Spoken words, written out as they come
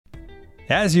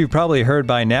As you've probably heard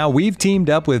by now, we've teamed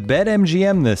up with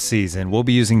BetMGM this season. We'll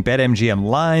be using BetMGM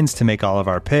lines to make all of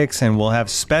our picks, and we'll have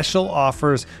special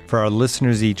offers for our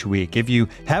listeners each week. If you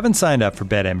haven't signed up for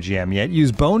BetMGM yet,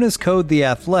 use bonus code The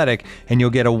Athletic, and you'll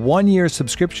get a 1-year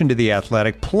subscription to The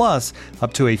Athletic, plus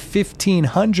up to a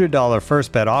 $1,500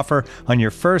 first bet offer on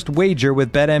your first wager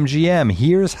with BetMGM.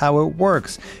 Here's how it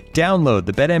works. Download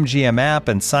the BetMGM app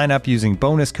and sign up using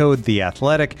bonus code The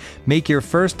Athletic. Make your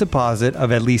first deposit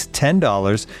of at least $10.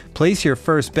 Place your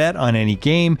first bet on any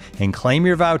game and claim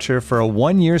your voucher for a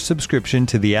 1-year subscription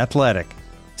to The Athletic.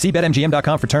 See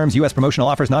BetMGM.com for terms. U.S. promotional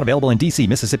offers not available in D.C.,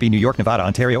 Mississippi, New York, Nevada,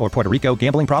 Ontario, or Puerto Rico.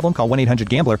 Gambling problem? Call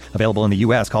 1-800-GAMBLER. Available in the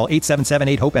U.S. Call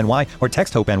 877-8-HOPE-NY or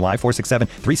text HOPE-NY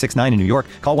 467-369 in New York.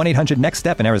 Call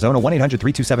 1-800-NEXT-STEP in Arizona.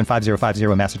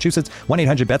 1-800-327-5050 in Massachusetts.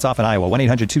 1-800-BETS-OFF in Iowa.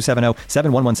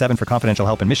 1-800-270-7117 for confidential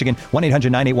help in Michigan.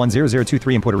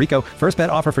 1-800-981-0023 in Puerto Rico. First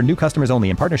bet offer for new customers only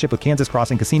in partnership with Kansas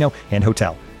Crossing Casino and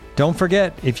Hotel. Don't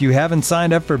forget, if you haven't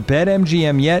signed up for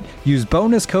BetMGM yet, use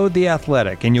bonus code The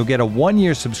Athletic, and you'll get a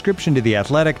 1-year subscription to The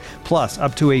Athletic, plus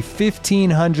up to a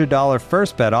 $1,500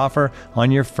 first bet offer on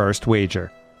your first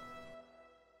wager.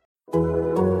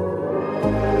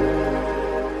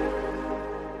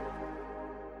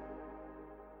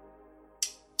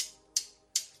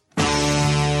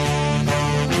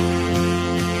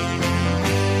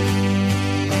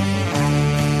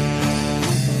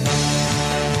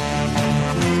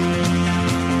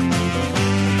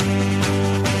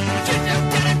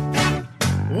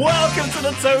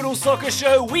 Total Soccer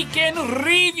Show Weekend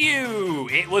Review.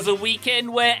 It was a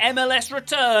weekend where MLS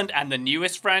returned and the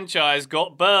newest franchise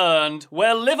got burned,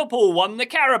 where Liverpool won the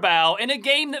Carabao in a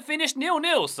game that finished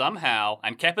 0-0 somehow,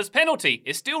 and Kepa's penalty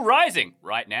is still rising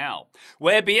right now,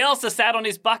 where Bielsa sat on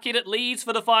his bucket at Leeds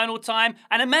for the final time,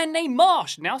 and a man named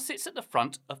Marsh now sits at the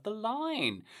front of the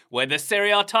line, where the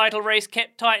Serie A title race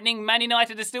kept tightening, Man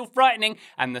United is still frightening,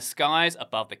 and the skies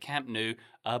above the Camp Nou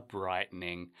are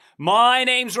brightening. My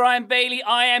name's Ryan Bailey.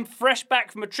 I am fresh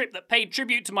back from a trip that paid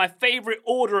tribute to my favourite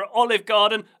order at Olive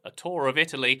Garden, a tour of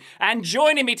Italy. And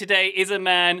joining me today is a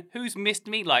man who's missed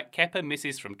me like Kepa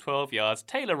misses from 12 yards,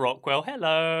 Taylor Rockwell.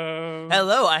 Hello.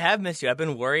 Hello, I have missed you. I've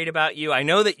been worried about you. I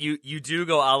know that you do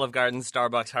go Olive Garden,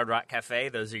 Starbucks, Hard Rock Cafe.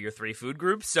 Those are your 3 food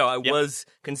groups. So I was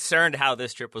concerned how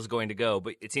this trip was going to go,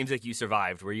 but it seems like you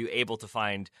survived. Were you able to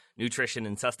find nutrition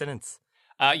and sustenance?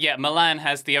 Yeah, Milan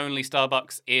has the only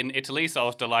Starbucks in Italy, so I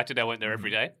was delighted. I went there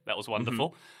every day. That was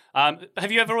wonderful.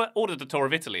 Have you ever ordered a tour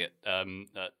of Italy at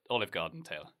Olive Garden,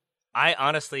 Taylor? I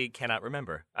honestly cannot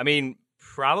remember. I mean,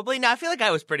 probably not. I feel like I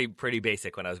was pretty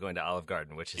basic when I was going to Olive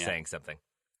Garden, which is saying something.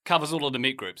 Covers all of the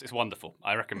meat groups. It's wonderful.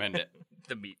 I recommend it.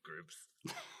 The meat groups.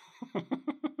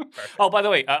 Oh, by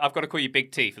the way, I've got to call you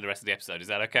Big T for the rest of the episode. Is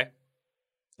that okay?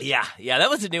 Yeah, that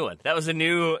was a new one. That was a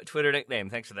new Twitter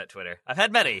nickname. Thanks for that, Twitter. I've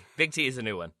had many. Big T is a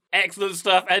new one. Excellent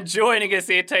stuff. And joining us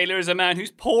here, Taylor, is a man who's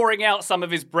pouring out some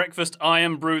of his breakfast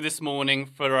iron brew this morning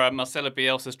for Marcelo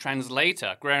Bielsa's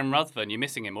translator, Graham Ruthven. You're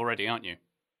missing him already, aren't you?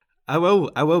 I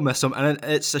will miss him, and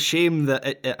it's a shame that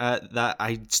that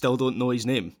I still don't know his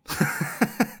name.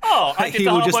 Oh, I did the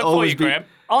hard work for you, Graham.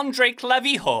 Andre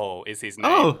Clavijo is his name.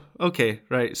 Oh, okay,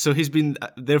 right. So he's been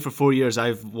there for 4 years.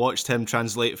 I've watched him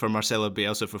translate for Marcelo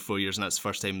Bielsa for 4 years, and that's the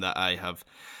first time that I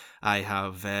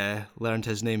have learned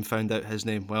his name, found out his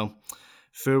name. Well,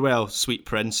 farewell, sweet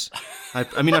prince.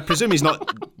 I mean, I presume he's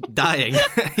not dying.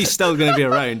 He's still going to be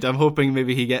around. I'm hoping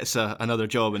maybe he gets another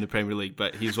job in the Premier League,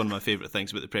 but he was one of my favourite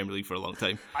things about the Premier League for a long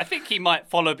time. I think he might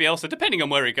follow Bielsa, depending on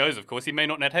where he goes, of course. He may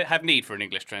not have need for an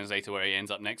English translator where he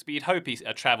ends up next, but you'd hope he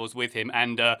travels with him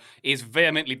and is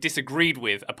vehemently disagreed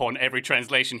with upon every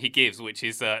translation he gives, which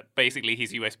is basically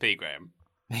his USP, Graham.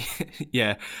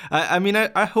 Yeah, I mean,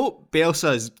 I hope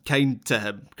Bielsa is kind to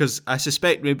him, because I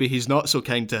suspect maybe he's not so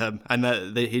kind to him, and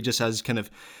that he just has kind of,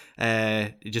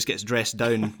 he just gets dressed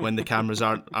down when the cameras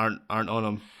aren't on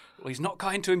him. Well, he's not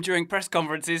kind to him during press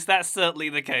conferences. That's certainly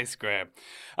the case, Graham.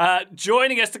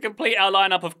 Joining us to complete our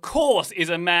lineup, of course, is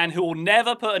a man who will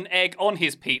never put an egg on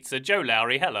his pizza, Joe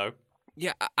Lowry. Hello.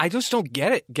 Yeah, I just don't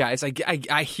get it, guys.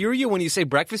 I hear you when you say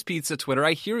breakfast pizza, Twitter.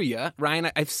 I hear you.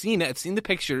 Ryan, I've seen it. I've seen the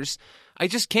pictures. I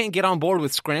just can't get on board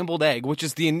with scrambled egg, which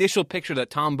is the initial picture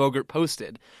that Tom Bogert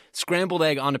posted. Scrambled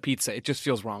egg on a pizza. It just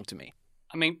feels wrong to me.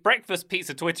 I mean, breakfast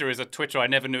pizza Twitter is a Twitter I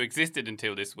never knew existed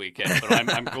until this weekend, but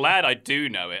I'm glad I do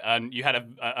know it. And you had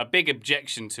a big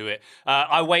objection to it.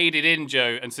 I weighed it in,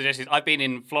 Joe, and suggested I've been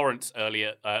in Florence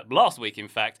earlier, last week, in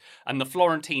fact, and the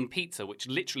Florentine pizza, which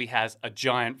literally has a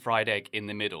giant fried egg in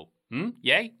the middle.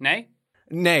 Yay? Nay?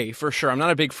 Nay, for sure. I'm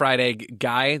not a big fried egg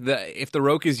guy. If the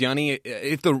yolk is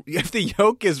if the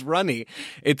yolk is runny,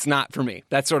 it's not for me.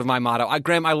 That's sort of my motto.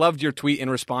 Graham, I loved your tweet in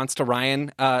response to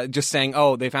Ryan, just saying,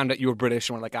 "Oh, they found out you were British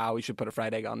and we're like, we should put a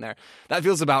fried egg on there." That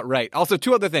feels about right. Also,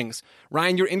 two other things.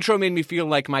 Ryan, your intro made me feel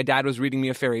like my dad was reading me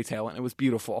a fairy tale, and it was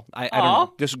beautiful. I don't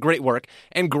know, just great work.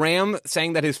 And Graham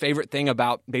saying that his favorite thing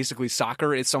about basically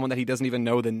soccer is someone that he doesn't even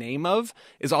know the name of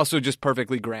is also just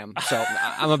perfectly Graham. So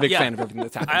I'm a big fan of everything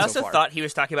that's happened. I also so far. thought he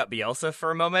was talking about Bielsa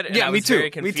for a moment, and Yeah, I me was too. very Me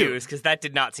too. confused because that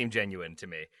did not seem genuine to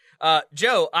me.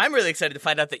 Joe, I'm really excited to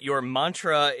find out that your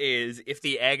mantra is, if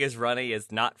the egg is runny,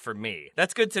 it's not for me.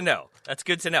 That's good to know.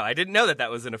 I didn't know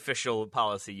that was an official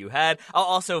policy you had. I'll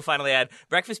also finally add,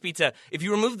 breakfast pizza, if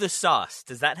you remove the sauce,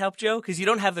 does that help, Joe? Because you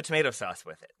don't have the tomato sauce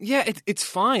with it. Yeah, it's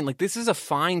fine. Like, this is a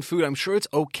fine food. I'm sure it's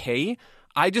okay.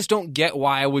 I just don't get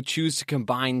why I would choose to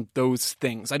combine those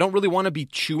things. I don't really want to be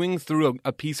chewing through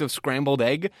a piece of scrambled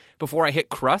egg before I hit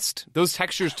crust. Those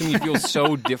textures to me feel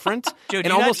so different Joe, and do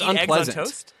you almost not eat unpleasant. Eggs on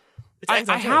toast? It's I eggs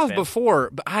on toast, have man. before,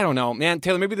 but I don't know, man.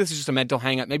 Taylor, maybe this is just a mental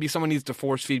hang-up. Maybe someone needs to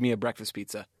force feed me a breakfast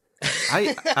pizza.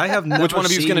 I have never Which one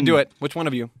of you is going to do seen- it? Which one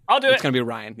of you? I'll do it. It's going to be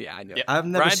Ryan. Yeah, I knew it. I've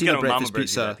never Ryan's seen a gonna Mama breakfast Bird you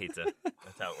pizza. that pizza.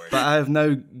 That's how it works. But I've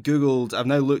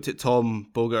now looked at Tom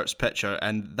Bogart's picture,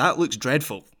 and that looks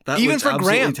dreadful. That Even looks for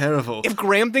absolutely Graham. terrible. If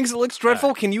Graham thinks it looks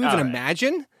dreadful, can you even right.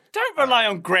 imagine? Don't rely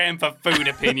on Graham for food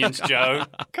opinions, Joe.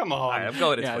 Come on. All right, I'm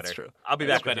going to Yeah, Twitter. that's true. I'll be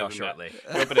That's back with better y'all than shortly.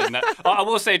 that. You're better than that. I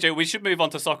will say, Joe, we should move on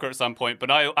to soccer at some point, but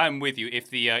I'm with you. If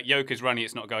the yolk is runny,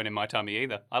 it's not going in my tummy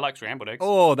either. I like scrambled eggs.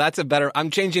 Oh, that's a better... I'm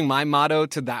changing my motto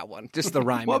to that one. Just the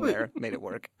rhyme in there made it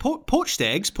work. Poached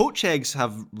eggs. Poached eggs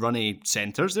have runny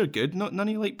centres. They're good. None of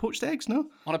you like poached eggs, no?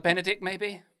 On a Benedict,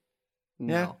 maybe?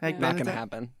 No, egg not going to Benedict.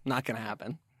 happen. Not going to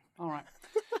happen. All right.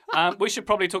 We should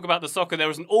probably talk about the soccer. There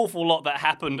was an awful lot that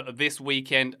happened this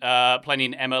weekend, plenty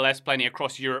in MLS, plenty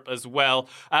across Europe as well.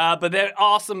 But there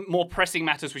are some more pressing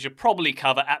matters we should probably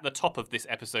cover at the top of this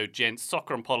episode, gents.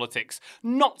 Soccer and politics,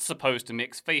 not supposed to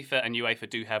mix. FIFA and UEFA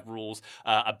do have rules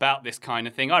about this kind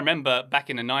of thing. I remember back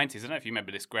in the 90s, I don't know if you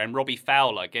remember this, Graham, Robbie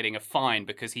Fowler getting a fine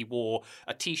because he wore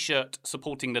a T-shirt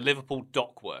supporting the Liverpool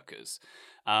dock workers.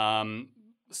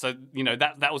 So, you know,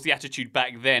 that was the attitude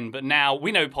back then. But now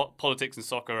we know politics and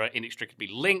soccer are inextricably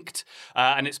linked.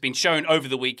 And it's been shown over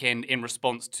the weekend in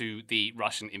response to the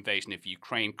Russian invasion of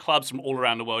Ukraine. Clubs from all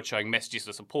around the world showing messages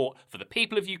of support for the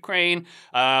people of Ukraine,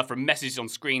 from messages on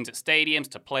screens at stadiums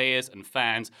to players and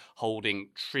fans holding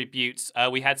tributes.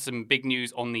 We had some big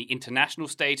news on the international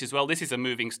stage as well. This is a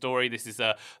moving story. This is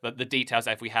the details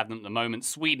as we have them at the moment.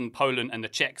 Sweden, Poland and the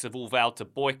Czechs have all vowed to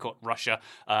boycott Russia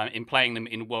in playing them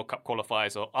in World Cup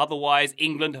qualifiers or otherwise.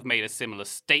 England have made a similar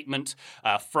statement.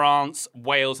 France,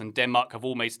 Wales and Denmark have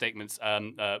all made statements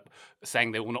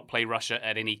saying they will not play Russia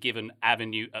at any given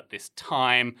avenue at this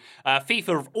time. FIFA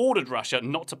have ordered Russia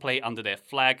not to play under their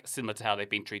flag, similar to how they've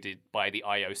been treated by the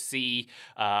IOC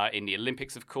in the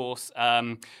Olympics, of course.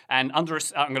 And I'm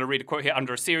going to read a quote here.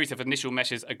 Under a series of initial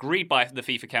measures agreed by the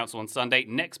FIFA Council on Sunday,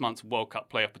 next month's World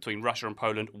Cup playoff between Russia and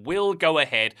Poland will go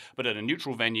ahead, but at a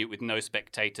neutral venue with no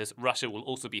spectators. Russia will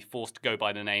also be forced to go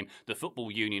by the name the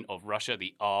Football Union of Russia,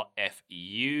 the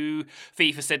RFU.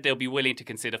 FIFA said they'll be willing to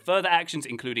consider further actions,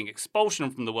 including expulsion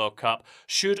from the World Cup,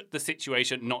 should the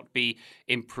situation not be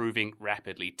improving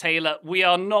rapidly. Taylor, we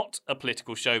are not a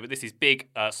political show, but this is big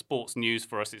sports news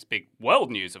for us. It's big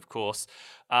world news, of course.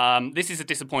 This is a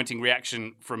disappointing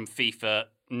reaction from FIFA,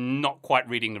 not quite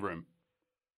reading the room.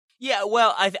 Yeah,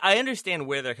 well, I understand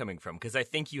where they're coming from, because I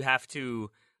think you have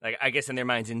to, like, I guess in their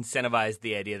minds, incentivize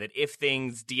the idea that if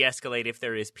things de-escalate, if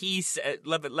there is peace,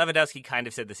 Lewandowski kind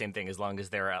of said the same thing, as long as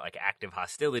there are like active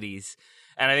hostilities.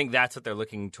 And I think that's what they're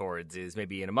looking towards, is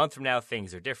maybe in a month from now,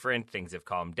 things are different, things have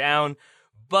calmed down.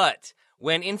 But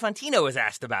when Infantino is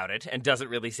asked about it and doesn't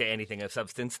really say anything of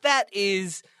substance, that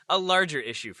is a larger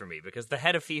issue for me, because the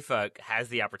head of FIFA has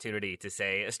the opportunity to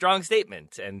say a strong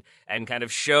statement and kind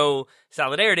of show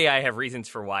solidarity. I have reasons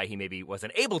for why he maybe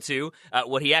wasn't able to.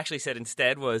 What he actually said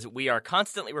instead was, we are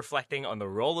constantly reflecting on the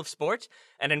role of sport,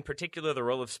 and in particular the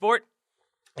role of sport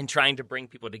and trying to bring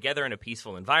people together in a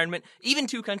peaceful environment, even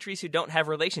two countries who don't have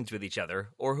relations with each other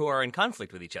or who are in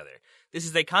conflict with each other. This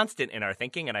is a constant in our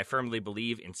thinking, and I firmly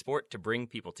believe in sport to bring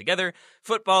people together.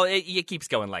 Football, it keeps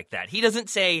going like that. He doesn't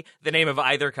say the name of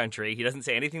either country. He doesn't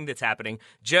say anything that's happening.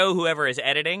 Joe, whoever is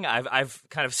editing, I've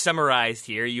kind of summarized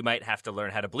here. You might have to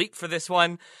learn how to bleep for this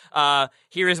one.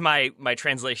 Here is my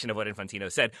translation of what Infantino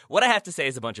said. What I have to say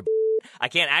is a bunch of I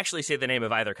can't actually say the name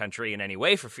of either country in any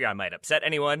way for fear I might upset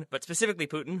anyone, but specifically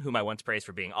Putin, whom I once praised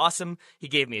for being awesome. He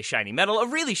gave me a shiny medal, a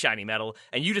really shiny medal,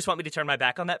 and you just want me to turn my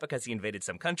back on that because he invaded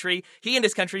some country. He and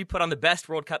his country put on the best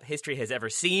World Cup history has ever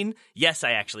seen. Yes,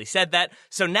 I actually said that.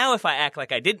 So now if I act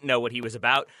like I didn't know what he was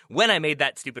about when I made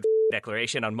that stupid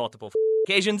declaration on multiple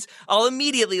occasions, I'll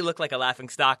immediately look like a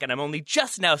laughingstock, and I'm only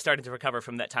just now starting to recover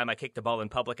from that time I kicked the ball in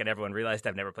public and everyone realized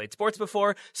I've never played sports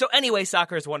before. So anyway,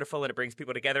 soccer is wonderful and it brings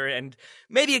people together, and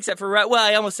maybe except for, well,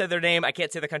 I almost said their name, I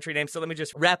can't say the country name, so let me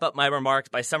just wrap up my remarks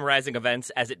by summarizing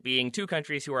events as it being two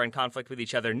countries who are in conflict with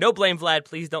each other. No blame, Vlad.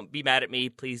 Please don't be mad at me.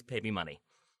 Please pay me money.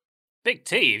 Big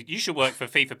T, you should work for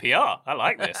FIFA PR. I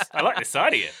like this. I like this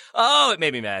side of you. Oh, it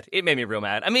made me mad. It made me real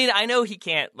mad. I mean, I know he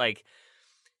can't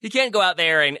go out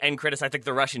there and criticize like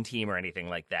the Russian team or anything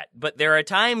like that. But there are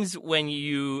times when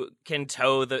you can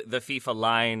toe the FIFA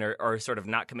line or sort of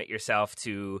not commit yourself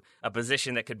to a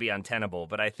position that could be untenable.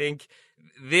 But I think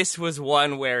this was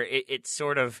one where it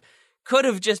sort of could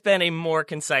have just been a more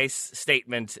concise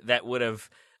statement that would have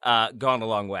gone a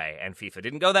long way. And FIFA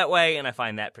didn't go that way, and I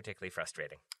find that particularly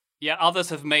frustrating. Yeah, others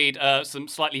have made some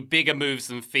slightly bigger moves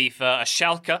than FIFA.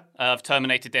 Schalke have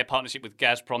terminated their partnership with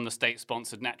Gazprom, the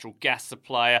state-sponsored natural gas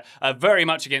supplier, very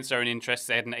much against their own interests.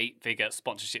 They had an 8-figure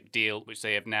sponsorship deal, which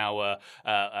they have now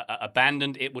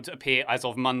abandoned. It would appear as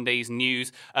of Monday's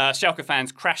news. Schalke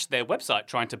fans crashed their website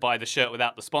trying to buy the shirt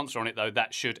without the sponsor on it, though.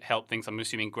 That should help things. I'm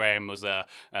assuming Graham was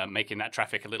making that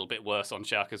traffic a little bit worse on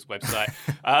Schalke's website.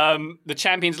 The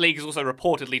Champions League is also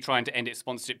reportedly trying to end its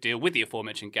sponsorship deal with the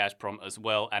aforementioned Gazprom as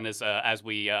well, and as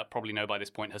we probably know by this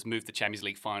point, has moved the Champions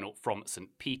League final from St.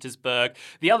 Petersburg.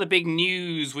 The other big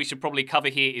news we should probably cover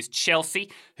here is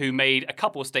Chelsea, who made a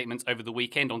couple of statements over the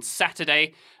weekend. On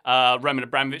Saturday, Roman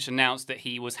Abramovich announced that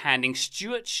he was handing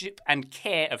stewardship and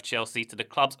care of Chelsea to the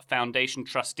club's foundation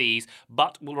trustees,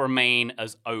 but will remain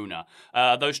as owner.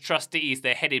 Those trustees,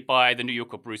 they're headed by the New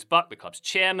Yorker Bruce Buck, the club's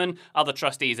chairman. Other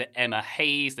trustees are Emma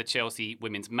Hayes, the Chelsea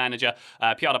women's manager,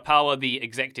 Piara Power, the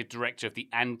executive director of the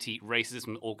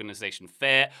anti-racism organisation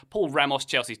FAIR, Paul Ramos,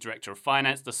 Chelsea's director of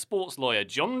finance, the sports lawyer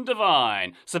John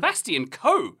Devine, Sebastian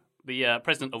Coe, the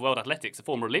president of World Athletics, a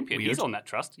former Olympian. Weird. He's on that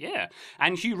trust, yeah.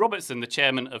 And Hugh Robertson, the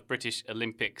chairman of British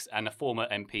Olympics and a former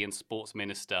MP and sports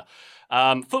minister.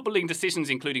 Footballing decisions,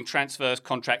 including transfers,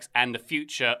 contracts, and the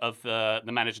future of the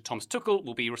manager Thomas Tuchel,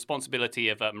 will be responsibility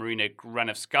of Marina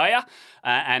Granovskaya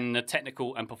and the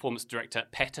technical and performance director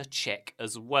Petr Cech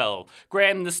as well.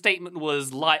 Graham, the statement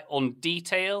was light on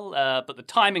detail, but the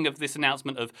timing of this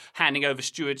announcement of handing over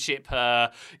stewardship,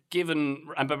 given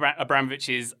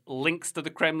Abramovich's links to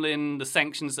the Kremlin, the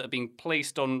sanctions that are being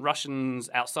placed on Russians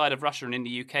outside of Russia and in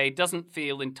the UK, doesn't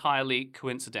feel entirely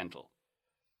coincidental.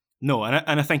 No,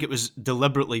 and I think it was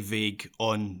deliberately vague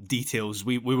on details.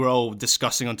 We were all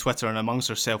discussing on Twitter and amongst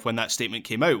ourselves when that statement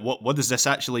came out. What does this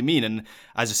actually mean? And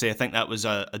as I say, I think that was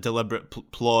a deliberate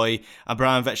ploy.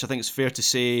 Abramovich, I think it's fair to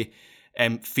say,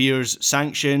 fears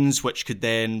sanctions, which could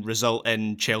then result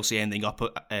in Chelsea ending up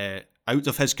out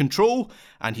of his control,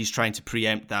 and he's trying to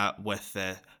preempt that with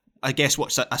I guess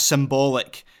what's a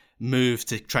symbolic move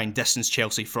to try and distance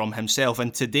Chelsea from himself.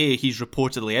 And today he's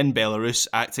reportedly in Belarus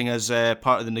acting as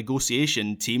part of the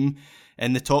negotiation team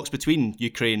in the talks between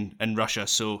Ukraine and Russia.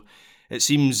 So it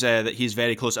seems that he's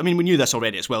very close. I mean, we knew this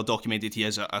already. It's well documented. He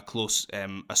is a close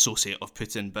associate of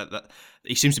Putin, but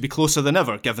he seems to be closer than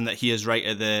ever, given that he is right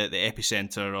at the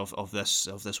epicenter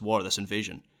of this war, this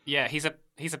invasion. Yeah, he's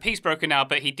a peace broker now,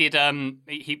 but he did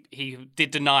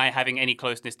deny having any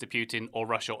closeness to Putin or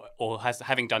Russia, or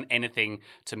having done anything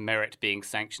to merit being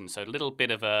sanctioned. So a little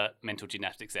bit of a mental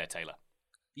gymnastics there, Taylor.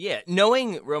 Yeah,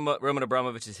 knowing Roman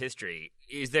Abramovich's history,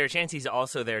 is there a chance he's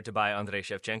also there to buy Andrei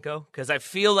Shevchenko? Because I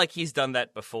feel like he's done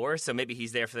that before, so maybe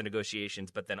he's there for the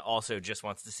negotiations, but then also just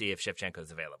wants to see if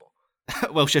Shevchenko's available.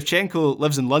 Well, Shevchenko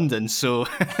lives in London, so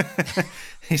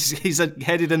he's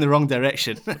headed in the wrong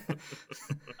direction.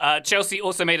 Chelsea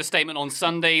also made a statement on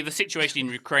Sunday. The situation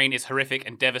in Ukraine is horrific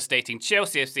and devastating.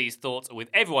 Chelsea FC's thoughts are with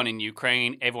everyone in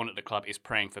Ukraine. Everyone at the club is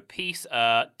praying for peace.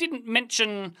 Didn't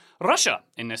mention Russia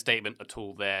in their statement at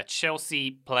all there.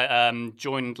 Chelsea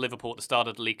joined Liverpool at the start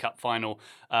of the League Cup final,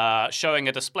 showing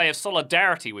a display of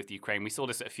solidarity with Ukraine. We saw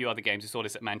this at a few other games. We saw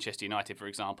this at Manchester United, for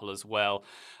example, as well.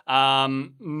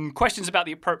 Questions about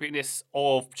the appropriateness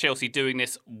of Chelsea doing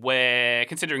this,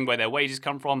 considering where their wages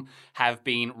come from, have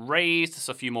been raised.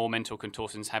 So a few more mental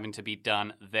contortions having to be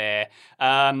done there.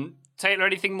 Taylor,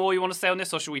 anything more you want to say on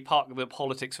this, or should we park the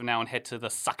politics for now and head to the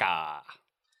soccer?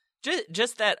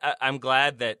 Just that I'm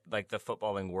glad that like the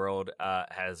footballing world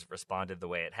has responded the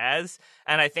way it has,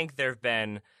 and I think there have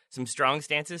been some strong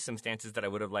stances, some stances that I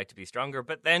would have liked to be stronger,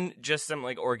 but then just some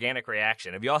like organic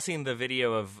reaction. Have you all seen the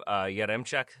video of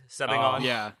Yaremchuk subbing on?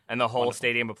 Yeah. And the whole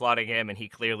stadium applauding him, and he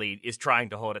clearly is trying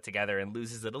to hold it together and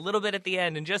loses it a little bit at the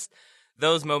end, and just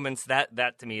those moments,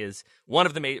 that to me is one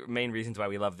of the main reasons why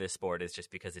we love this sport, is just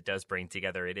because it does bring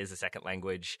together. It is a second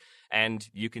language, and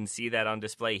you can see that on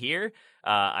display here.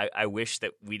 I wish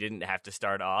that we didn't have to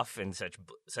start off in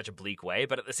such a bleak way,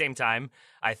 but at the same time,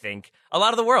 I think a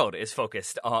lot of the world is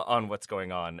focused on what's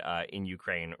going on in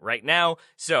Ukraine right now.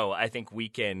 So I think we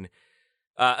can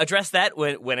address that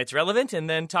when it's relevant, and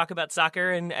then talk about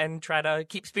soccer and try to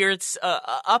keep spirits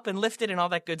up and lifted and all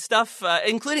that good stuff,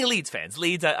 including Leeds fans.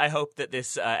 Leeds, I hope that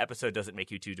this episode doesn't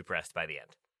make you too depressed by the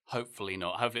end. Hopefully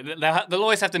not. Hopefully, they'll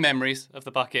always have the memories of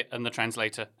the bucket and the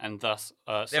translator, and thus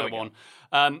so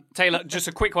on. Taylor, just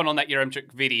a quick one on that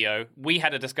Yaremchuk video. We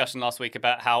had a discussion last week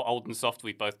about how old and soft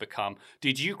we've both become.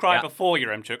 Did you cry before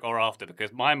Yaremchuk or after?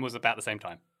 Because mine was about the same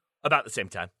time. About the same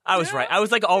time. I was right. I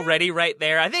was like already right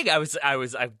there. I think I'm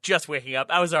just waking up.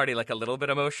 I was already like a little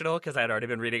bit emotional because I had already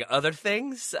been reading other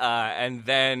things. And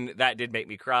then that did make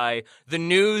me cry. The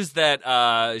news that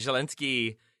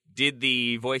Zelensky did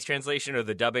the voice translation or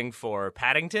the dubbing for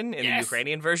Paddington in the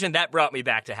Ukrainian version, that brought me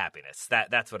back to happiness.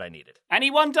 That's what I needed. And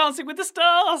he won Dancing with the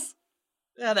Stars.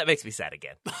 Yeah, that makes me sad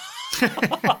again.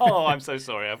 Oh, I'm so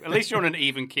sorry. At least you're on an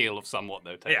even keel of somewhat,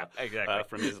 though, Taylor. Yeah, exactly.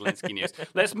 From the Zelensky news.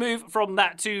 Let's move from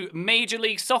that to Major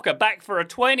League Soccer, back for a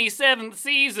 27th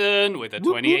season with a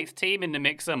 28th team in the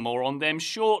mixer. More on them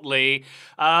shortly.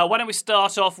 Why don't we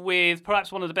start off with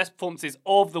perhaps one of the best performances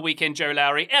of the weekend, Joe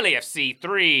Lowry. LAFC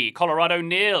 3, Colorado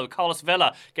 0. Carlos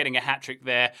Vela getting a hat-trick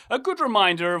there. A good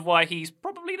reminder of why he's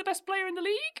probably the best player in the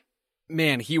league.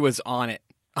 Man, he was on it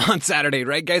on Saturday,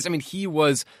 right, guys? I mean, he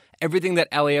was everything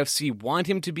that LAFC want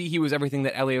him to be. He was everything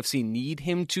that LAFC need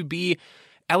him to be.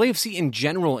 LAFC in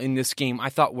general in this game, I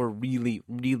thought were really,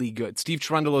 really good. Steve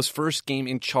Cherundolo's first game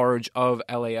in charge of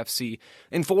LAFC.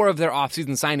 And 4 of their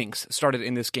offseason signings started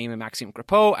in this game. Maxime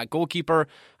Crepeau at goalkeeper,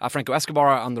 Franco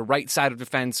Escobar on the right side of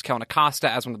defense, Kellen Acosta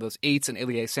as one of those 8s, and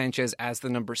Ilie Sanchez as the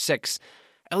number 6.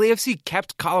 LAFC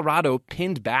kept Colorado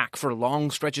pinned back for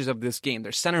long stretches of this game.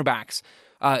 Their center backs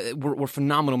were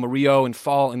phenomenal. Murillo and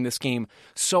Fall in this game,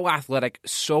 so athletic,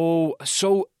 so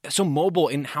mobile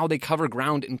in how they cover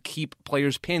ground and keep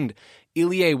players pinned.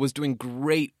 Ilie was doing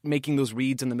great making those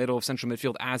reads in the middle of central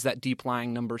midfield as that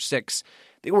deep-lying number 6.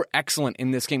 They were excellent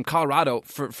in this game. Colorado,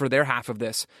 for their half of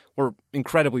this, were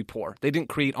incredibly poor. They didn't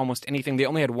create almost anything. They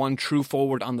only had one true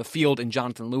forward on the field in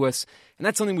Jonathan Lewis, and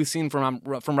that's something we've seen from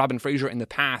Robin Fraser in the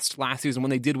past. Last season, when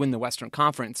they did win the Western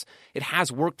Conference, it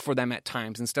has worked for them at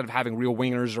times. Instead of having real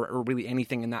wingers or really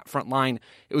anything in that front line,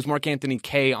 it was Mark Anthony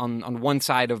Kaye on one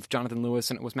side of Jonathan Lewis,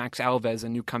 and it was Max Alves, a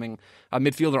newcoming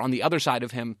midfielder, on the other side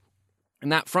of him.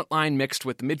 And that front line mixed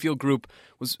with the midfield group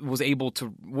wasn't able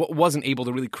to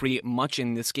really create much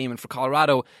in this game. And for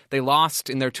Colorado, they lost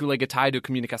in their 2-legged tie to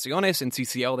Comunicaciones and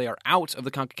CCL. They are out of the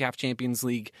CONCACAF Champions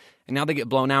League, and now they get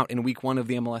blown out in week 1 of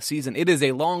the MLS season. It is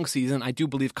a long season. I do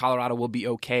believe Colorado will be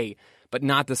okay, but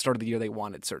not the start of the year they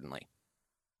wanted, certainly.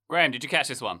 Graham, did you catch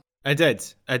this one? I did,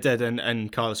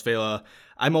 and Carlos Vela,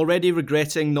 I'm already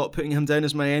regretting not putting him down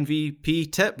as my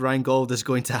MVP tip. Ryan Gauld is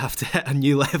going to have to hit a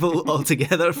new level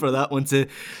altogether for that one to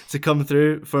come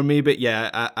through for me. But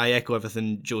yeah, I echo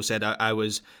everything Joe said. I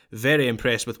was very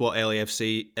impressed with what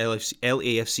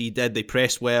LAFC did. They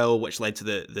pressed well, which led to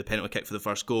the penalty kick for the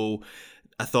first goal.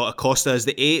 I thought Acosta as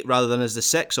the 8 rather than as the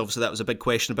 6. Obviously, that was a big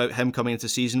question about him coming into the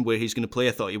season, where he's going to play.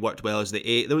 I thought he worked well as the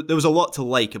 8. There was a lot to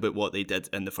like about what they did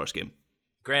in the first game.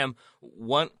 Graham,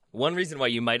 one reason why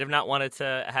you might have not wanted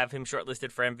to have him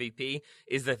shortlisted for MVP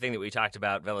is the thing that we talked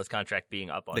about, Vela's contract being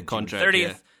up on June 30th.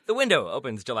 Yeah. The window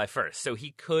opens July 1st, so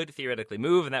he could theoretically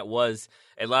move, and that was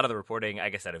a lot of the reporting, I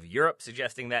guess, out of Europe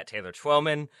suggesting that. Taylor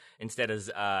Twellman instead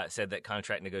has said that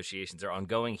contract negotiations are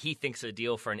ongoing. He thinks a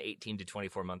deal for an 18 to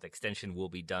 24-month extension will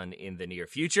be done in the near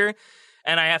future,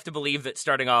 and I have to believe that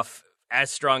starting off as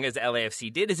strong as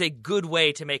LAFC did is a good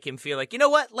way to make him feel like, you know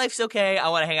what, life's okay. I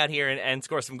want to hang out here and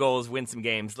score some goals, win some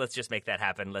games. Let's just make that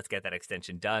happen. Let's get that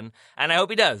extension done. And I hope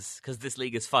he does, because this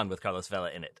league is fun with Carlos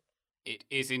Vela in it. It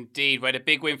is indeed. We had a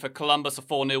big win for Columbus, a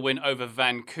 4-0 win over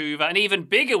Vancouver. An even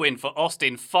bigger win for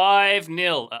Austin,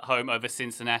 5-0 at home over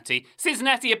Cincinnati.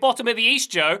 Cincinnati are bottom of the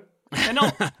East, Joe. They're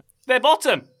not. They're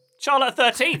bottom. Charlotte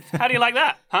 13th. How do you like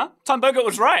that? Huh? Tom Bogert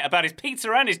was right about his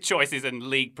pizza and his choices and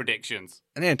league predictions.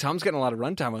 Man, Tom's getting a lot of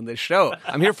runtime on this show.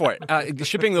 I'm here for it.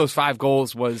 Shipping those 5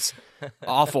 goals was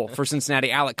awful for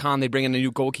Cincinnati. Alec Kahn, they bring in a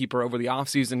new goalkeeper over the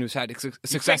offseason who's had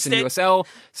success in USL,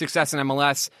 success in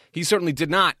MLS. He certainly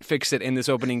did not fix it in this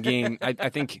opening game. I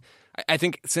think I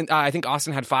think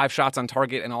Austin had 5 shots on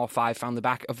target and all 5 found the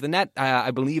back of the net.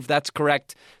 I believe that's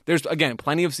correct. There's, again,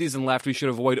 plenty of season left. We should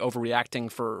avoid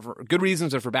overreacting for good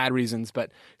reasons or for bad reasons.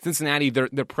 But Cincinnati,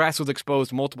 their press was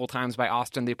exposed multiple times by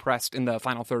Austin. They pressed in the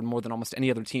final third more than almost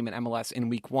any other team in MLS in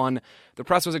week 1. The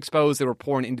press was exposed. They were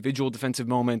poor in individual defensive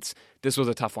moments. This was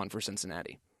a tough one for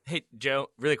Cincinnati. Hey,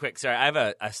 Joe, really quick. Sorry, I have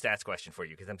a stats question for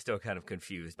you because I'm still kind of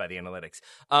confused by the analytics.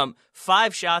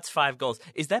 5 shots, 5 goals.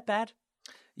 Is that bad?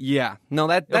 Yeah, no,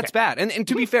 that's bad. And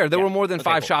to be fair, there were more than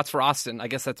 5 cool. shots for Austin. I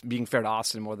guess that's being fair to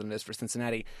Austin more than it is for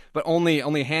Cincinnati. But only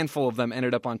a handful of them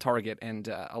ended up on target, and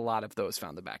a lot of those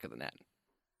found the back of the net.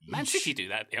 Man City do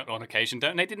that on occasion,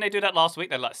 don't they? Didn't they do that last week?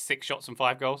 They had like 6 shots and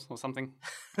 5 goals or something.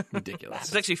 Ridiculous.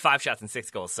 It's actually 5 shots and 6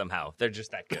 goals somehow. They're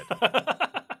just that good.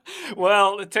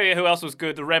 Well, I'll tell you who else was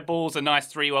good. The Red Bulls, a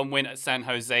nice 3-1 win at San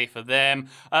Jose for them.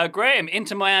 Graham,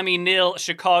 Inter Miami 0,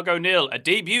 Chicago 0, a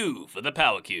debut for the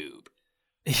Power Cube.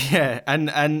 Yeah,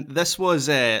 and this was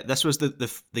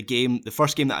the game, the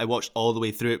first game that I watched all the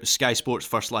way through. It was Sky Sports'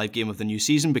 first live game of the new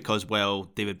season because, well,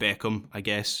 David Beckham, I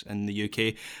guess, in the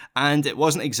UK, and it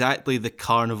wasn't exactly the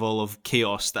carnival of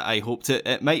chaos that I hoped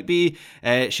it might be.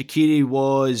 Shaqiri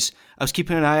was. I was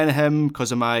keeping an eye on him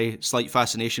because of my slight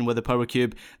fascination with the Power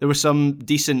Cube. There were some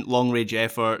decent long-range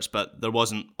efforts, but there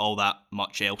wasn't all that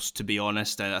much else, to be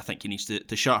honest. And I think he needs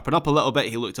to sharpen up a little bit.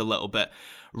 He looked a little bit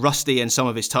rusty in some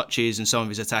of his touches and some of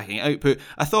his attacking output.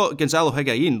 I thought Gonzalo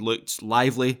Higuain looked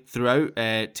lively throughout.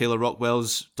 Taylor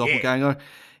Rockwell's doppelganger.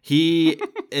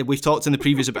 We've talked in the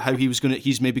previews about how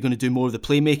he's maybe going to do more of the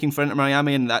playmaking for Inter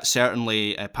Miami, and that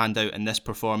certainly panned out in this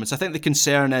performance. I think the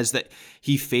concern is that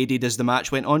he faded as the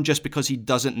match went on, just because he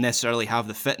doesn't necessarily have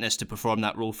the fitness to perform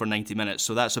that role for 90 minutes.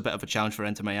 So that's a bit of a challenge for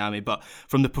Inter Miami. But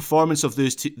from the performance of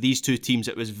these two teams,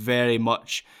 it was very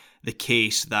much the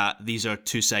case that these are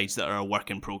two sides that are a work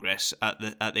in progress at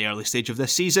the early stage of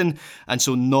this season, and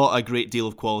so not a great deal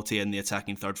of quality in the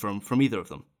attacking third from either of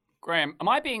them. Graham, am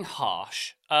I being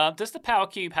harsh? Does the Power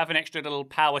Cube have an extra little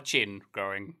power chin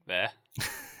growing there?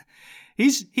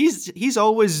 He's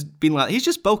always been like, he's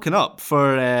just bulking up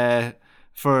for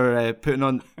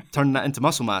turning that into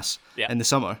muscle mass in the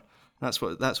summer. That's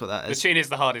what that is. The chin is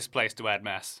the hardest place to add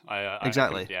mass.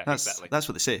 Exactly. Exactly. That's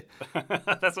what they say.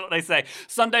 That's what they say.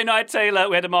 Sunday night, Taylor,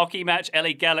 we had a marquee match.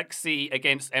 LA Galaxy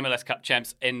against MLS Cup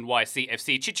champs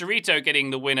NYCFC. Chicharito getting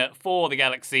the winner for the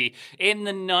Galaxy in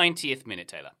the 90th minute,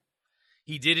 Taylor.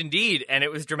 He did indeed, and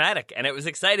it was dramatic, and it was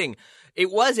exciting. It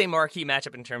was a marquee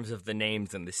matchup in terms of the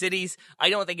names and the cities. I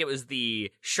don't think it was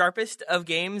the sharpest of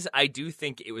games. I do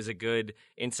think it was a good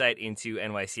insight into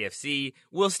NYCFC.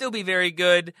 Will still be very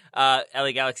good.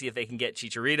 LA Galaxy, if they can get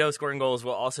Chicharito scoring goals,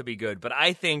 will also be good. But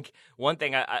I think one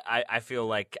thing I feel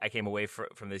like I came away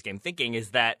from this game thinking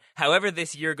is that however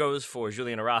this year goes for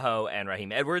Julian Araujo and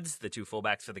Raheem Edwards, the two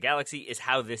fullbacks for the Galaxy, is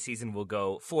how this season will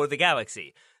go for the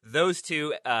Galaxy. Those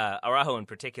two, Araujo in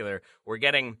particular, were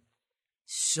getting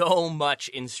so much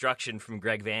instruction from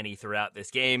Greg Vanney throughout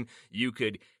this game. You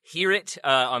could hear it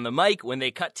on the mic when they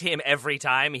cut to him every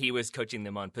time. He was coaching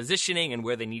them on positioning and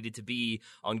where they needed to be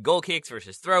on goal kicks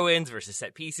versus throw-ins versus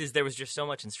set pieces. There was just so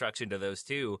much instruction to those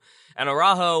two. And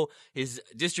Araujo, his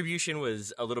distribution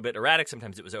was a little bit erratic.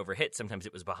 Sometimes it was overhit, sometimes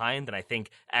it was behind. And I think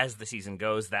as the season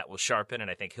goes, that will sharpen, and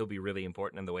I think he'll be really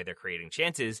important in the way they're creating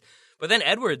chances. But then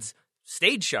Edwards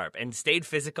stayed sharp and stayed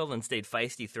physical and stayed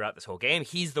feisty throughout this whole game.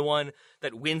 He's the one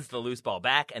that wins the loose ball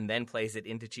back and then plays it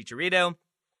into Chicharito.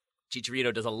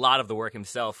 Chicharito does a lot of the work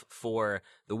himself for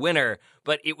the winner,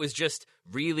 but it was just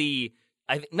really,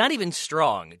 not even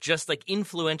strong, just like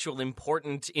influential,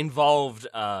 important, involved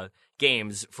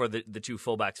games for the two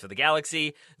fullbacks for the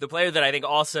Galaxy. The player that I think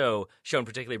also shone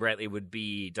particularly brightly would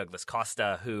be Douglas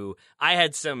Costa, who I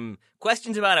had some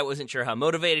questions about. I wasn't sure how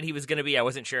motivated he was going to be. I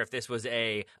wasn't sure if this was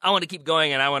I want to keep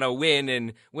going and I want to win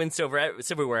and win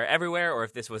silverware everywhere, or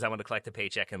if this was I want to collect a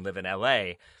paycheck and live in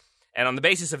LA. And on the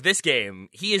basis of this game,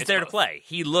 he is there to play.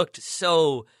 He looked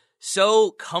so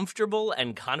comfortable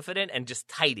and confident and just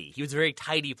tidy. He was a very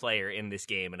tidy player in this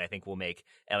game, and I think will make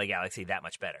LA Galaxy that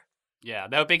much better. Yeah,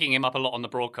 they were bigging him up a lot on the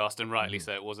broadcast, and rightly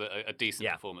so. It was a decent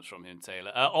performance from him,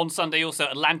 Taylor. On Sunday, also,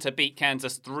 Atlanta beat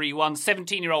Kansas 3-1.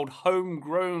 17-year-old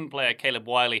homegrown player Caleb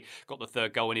Wiley got the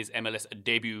third goal in his MLS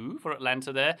debut for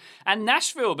Atlanta there. And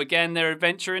Nashville began their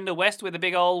adventure in the West with a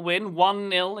big old win,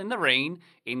 1-0 in the rain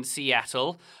in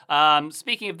Seattle.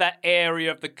 Speaking of that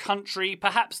area of the country,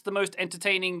 perhaps the most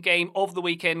entertaining game of the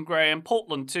weekend, Graham.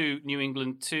 Portland 2, New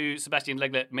England 2. Sebastian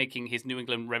Legler making his New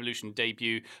England Revolution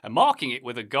debut and marking it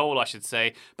with a goal, I should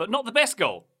say, but not the best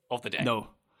goal of the day.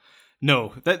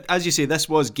 No, as you say, this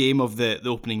was game of the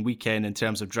opening weekend in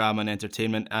terms of drama and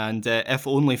entertainment, and if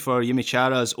only for Yimi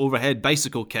Chara's overhead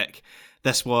bicycle kick,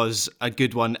 this was a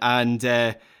good one, and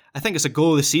I think it's a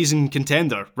goal of the season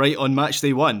contender right on match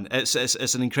day one. It's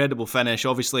an incredible finish.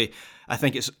 Obviously, I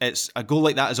think it's a goal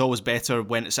like that is always better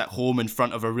when it's at home in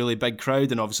front of a really big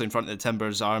crowd, and obviously in front of the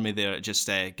Timbers army there, it just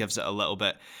gives it a little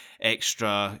bit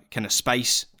extra kind of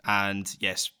spice. And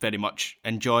yes, very much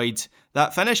enjoyed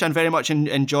that finish and very much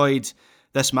enjoyed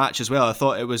this match as well. I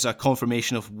thought it was a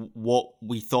confirmation of what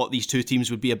we thought these two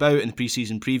teams would be about in the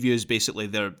preseason previews. Basically,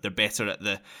 they're better at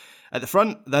the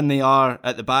front than they are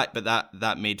at the back, but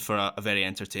that made for a very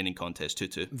entertaining contest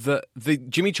 2-2. The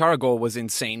Yimi Chara goal was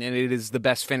insane, and it is the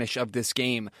best finish of this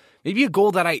game. Maybe a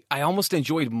goal that I almost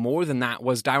enjoyed more than that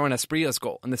was Dairon Aspria's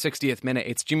goal in the 60th minute.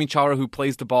 It's Yimi Chara who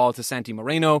plays the ball to Santi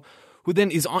Moreno, who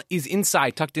then is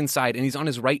inside, tucked inside, and he's on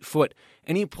his right foot.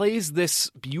 And he plays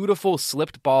this beautiful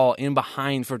slipped ball in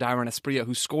behind for Dairon Asprilla,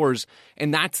 who scores.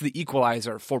 And that's the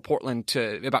equalizer for Portland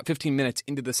to about 15 minutes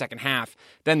into the second half.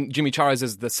 Then Yimi Chara's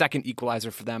is the second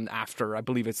equalizer for them after, I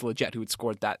believe it's Leggett who had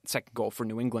scored that second goal for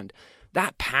New England.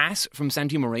 That pass from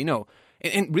Santi Moreno,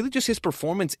 and really just his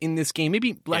performance in this game,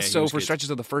 maybe less so for stretches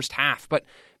of the first half, but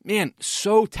man,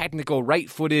 so technical,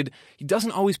 right-footed. He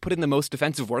doesn't always put in the most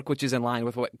defensive work, which is in line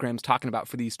with what Graham's talking about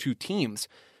for these two teams.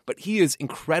 But he is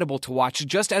incredible to watch,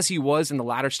 just as he was in the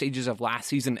latter stages of last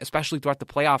season, especially throughout the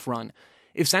playoff run.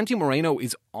 If Santi Moreno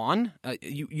is on,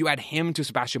 you add him to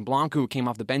Sebastian Blanco, who came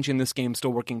off the bench in this game,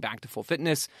 still working back to full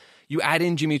fitness. You add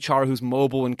in Yimi Chara, who's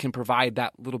mobile and can provide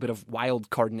that little bit of wild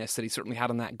cardness that he certainly had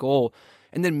on that goal.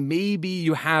 And then maybe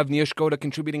you have Niashkoda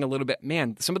contributing a little bit.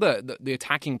 Man, some of the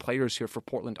attacking players here for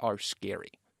Portland are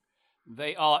scary.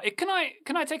 They are. Can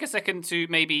I take a second to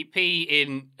maybe pee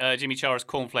in Yimi Chara's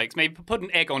cornflakes? Maybe put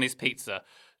an egg on his pizza,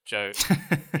 Joe.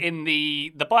 In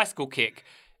the bicycle kick.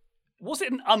 Was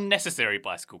it an unnecessary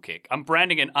bicycle kick? I'm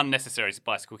branding an unnecessary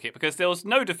bicycle kick because there was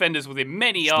no defenders within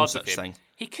many yards of him. Thing.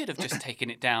 He could have just taken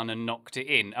it down and knocked it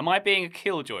in. Am I being a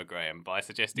killjoy, Graham, by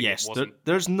suggesting it wasn't?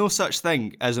 There's no such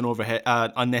thing as an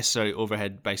unnecessary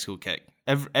overhead bicycle kick.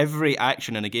 Every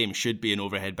action in a game should be an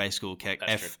overhead bicycle kick,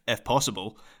 if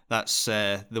possible. That's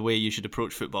the way you should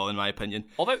approach football, in my opinion.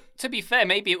 Although, to be fair,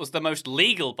 maybe it was the most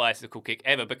legal bicycle kick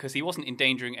ever because he wasn't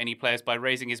endangering any players by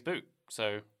raising his boot.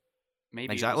 So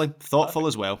maybe exactly. Thoughtful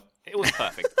as well. It was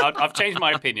perfect. I've changed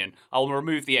my opinion. I'll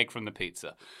remove the egg from the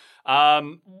pizza.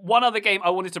 One other game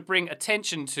I wanted to bring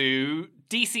attention to,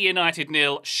 DC United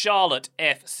 0, Charlotte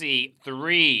FC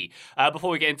 3.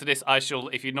 Before we get into this, I shall,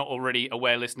 if you're not already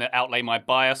aware, listener, outlay my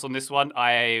bias on this one.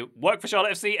 I work for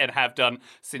Charlotte FC and have done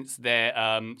since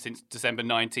December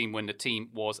 19 when the team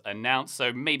was announced.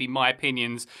 So maybe my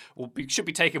opinions should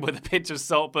be taken with a pinch of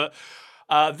salt, but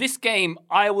this game,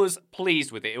 I was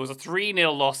pleased with it. It was a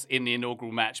 3-0 loss in the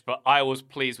inaugural match, but I was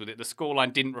pleased with it. The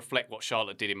scoreline didn't reflect what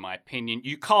Charlotte did, in my opinion.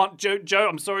 You can't, Joe,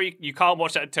 I'm sorry, you can't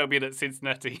watch that and tell me that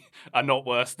Cincinnati are not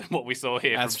worse than what we saw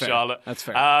here from Charlotte. That's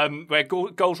fair. Where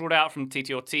goals rolled out from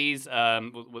Titi Ortiz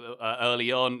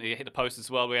early on. He hit the post as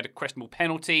well. We had a questionable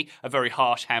penalty, a very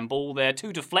harsh handball there.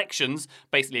 2 deflections,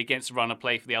 basically against the run of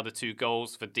play for the other 2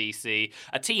 goals for DC.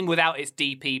 A team without its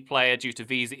DP player due to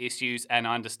visa issues, and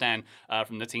I understand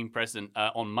from the team president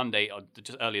on Monday,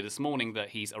 just earlier this morning, that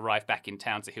he's arrived back in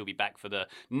town, so he'll be back for the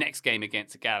next game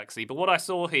against the Galaxy. But what I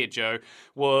saw here, Joe,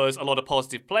 was a lot of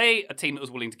positive play, a team that was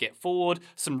willing to get forward,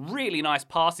 some really nice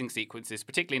passing sequences,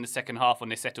 particularly in the second half when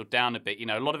they settled down a bit. You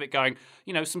know, a lot of it going,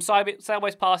 some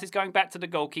sideways passes going back to the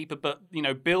goalkeeper, but,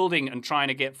 building and trying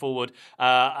to get forward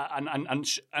and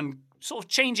sort of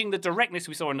changing the directness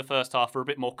we saw in the first half for a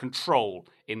bit more control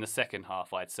in the second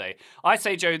half, I'd say.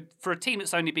 Joe, for a team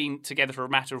that's only been together for a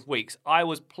matter of weeks, I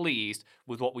was pleased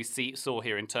with what we saw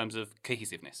here in terms of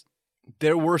cohesiveness.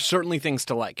 There were certainly things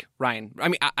to like, Ryan. I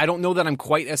mean, I don't know that I'm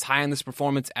quite as high on this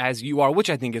performance as you are, which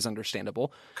I think is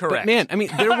understandable. Correct. But man, I mean,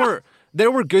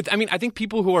 there were good. I mean, I think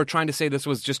people who are trying to say this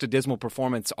was just a dismal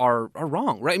performance are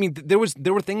wrong, right? I mean, there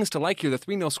were things to like here. The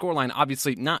 3-0 scoreline,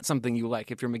 obviously not something you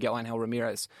like if you're Miguel Angel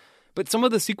Ramirez. But some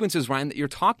of the sequences, Ryan, that you're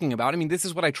talking about, I mean, this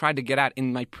is what I tried to get at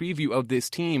in my preview of this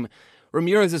team.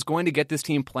 Ramirez is going to get this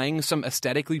team playing some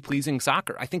aesthetically pleasing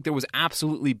soccer. I think there was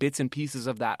absolutely bits and pieces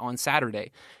of that on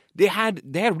Saturday. They had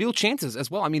real chances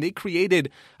as well. I mean, they created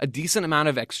a decent amount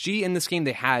of XG in this game.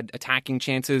 They had attacking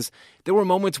chances. There were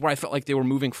moments where I felt like they were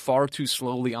moving far too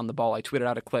slowly on the ball. I tweeted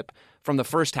out a clip from the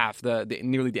first half,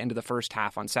 nearly the end of the first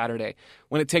half on Saturday,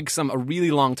 when it takes them a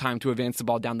really long time to advance the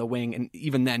ball down the wing, and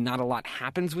even then, not a lot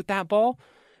happens with that ball.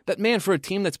 But man, for a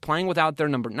team that's playing without their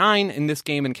number 9 in this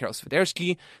game in Karol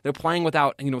Swiderski, they're playing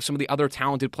without, some of the other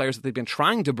talented players that they've been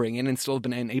trying to bring in and still have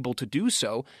been unable to do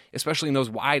so, especially in those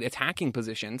wide attacking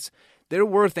positions. There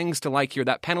were things to like here.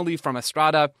 That penalty from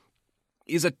Estrada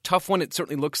is a tough one. It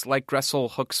certainly looks like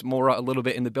Gressel hooks Mora a little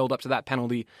bit in the build-up to that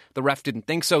penalty. The ref didn't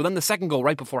think so. Then the second goal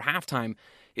right before halftime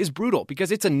is brutal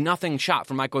because it's a nothing shot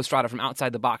from Michael Estrada from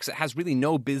outside the box. It has really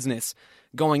no business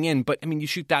going in, but you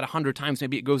shoot that 100 times,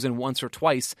 maybe it goes in once or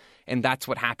twice, and that's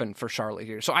what happened for Charlotte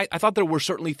here. So I thought there were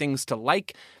certainly things to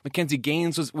like. Mackenzie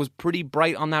Gaines was pretty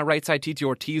bright on that right side. Titi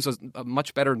Ortiz was a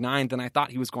much better 9 than I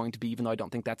thought he was going to be, even though I don't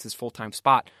think that's his full-time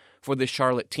spot for this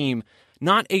Charlotte team.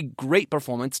 Not a great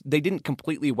performance. They didn't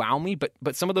completely wow me, but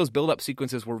some of those build-up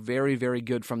sequences were very, very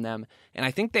good from them. And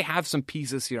I think they have some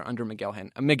pieces here under Miguel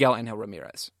Angel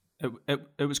Ramirez.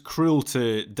 It was cruel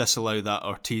to disallow that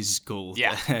Ortiz goal.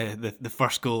 Yeah. The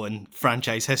first goal in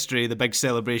franchise history, the big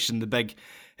celebration, the big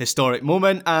historic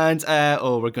moment, and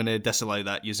we're going to disallow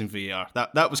that using VAR.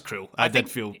 That was cruel. I did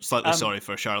feel slightly sorry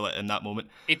for Charlotte in that moment.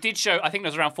 It did show, I think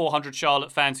there was around 400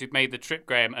 Charlotte fans who'd made the trip,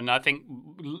 Graham, and I think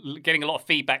getting a lot of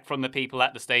feedback from the people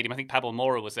at the stadium. I think Pablo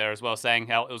Mora was there as well, saying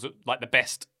how it was like the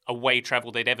best away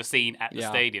travel they'd ever seen at the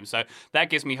stadium. So that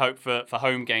gives me hope for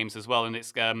home games as well. And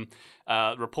it's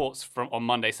reports from on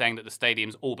Monday saying that the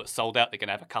stadium's all but sold out. They're going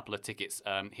to have a couple of tickets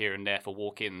here and there for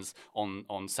walk-ins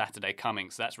on Saturday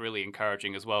coming. So that's really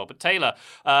encouraging as well. But Taylor,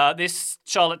 this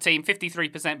Charlotte team,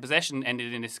 53% possession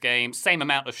ended in this game. Same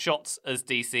amount of shots as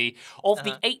DC. Of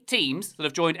the 8 teams that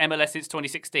have joined MLS since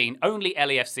 2016, only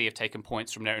LAFC have taken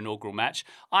points from their inaugural match.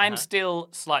 I'm still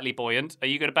slightly buoyant. Are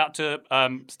you about to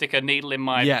stick a needle in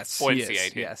my buoyancy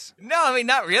aid here? Yes. No, I mean,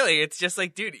 not really. It's just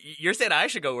like, dude, you're saying I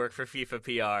should go work for FIFA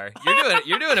PR.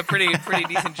 You're doing a pretty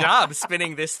decent job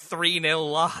spinning this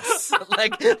 3-0 loss.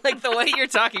 like the way you're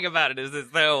talking about it is as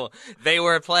though they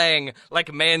were playing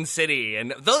like Man City,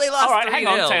 and though they lost 3-0. All right, hang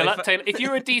on, Taylor. If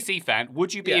you're a DC fan,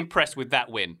 would you be impressed with that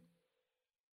win?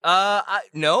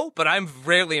 No, but I'm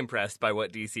rarely impressed by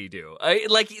what DC do.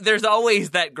 There's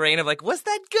always that grain of like, was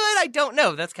that good? I don't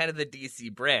know. That's kind of the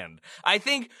DC brand.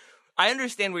 I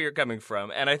understand where you're coming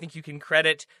from, and I think you can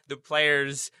credit the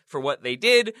players for what they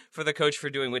did, for the coach for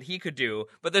doing what he could do,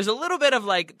 but there's a little bit of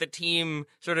like the team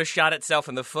sort of shot itself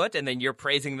in the foot, and then you're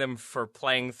praising them for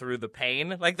playing through the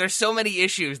pain. Like, there's so many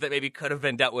issues that maybe could have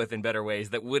been dealt with in better ways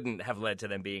that wouldn't have led to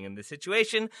them being in this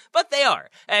situation, but they are.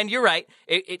 And you're right,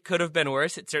 it could have been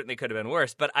worse, it certainly could have been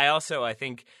worse, but I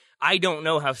think I don't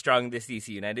know how strong this DC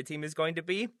United team is going to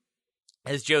be.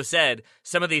 As Joe said,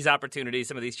 some of these opportunities,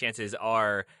 some of these chances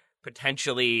are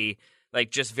potentially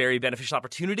like just very beneficial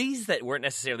opportunities that weren't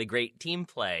necessarily great team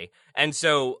play. And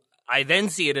so I then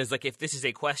see it as like, if this is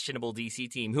a questionable DC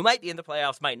team who might be in the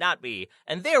playoffs, might not be,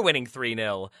 and they're winning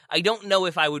 3-0, I don't know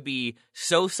if I would be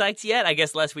so psyched yet. I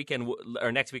guess next weekend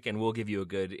we'll give you a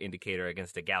good indicator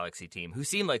against a Galaxy team who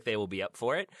seem like they will be up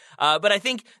for it. But I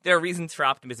think there are reasons for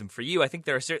optimism for you. I think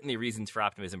there are certainly reasons for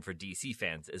optimism for DC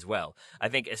fans as well. I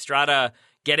think Estrada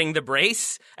getting the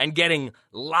brace and getting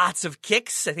lots of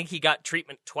kicks. I think he got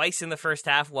treatment twice in the first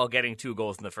half while getting 2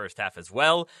 goals in the first half as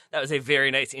well. That was a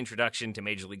very nice introduction to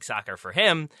Major League Soccer for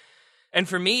him. And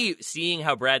for me, seeing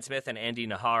how Brad Smith and Andy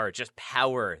Najar just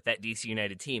power that DC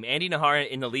United team. Andy Najar,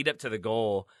 in the lead up to the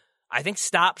goal, I think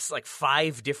stops like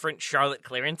 5 different Charlotte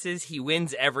clearances. He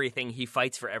wins everything. He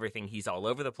fights for everything. He's all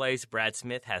over the place. Brad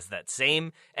Smith has that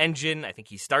same engine. I think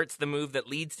he starts the move that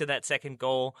leads to that second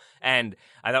goal, and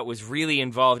I thought was really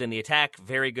involved in the attack.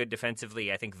 Very good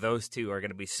defensively. I think those two are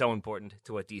going to be so important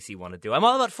to what DC want to do. I'm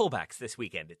all about fullbacks this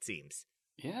weekend, it seems.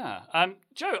 Yeah.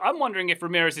 Joe, I'm wondering if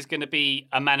Ramirez is going to be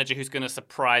a manager who's going to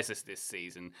surprise us this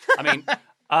season. I mean...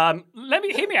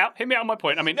 hear me out on my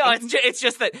point. I mean, no, it's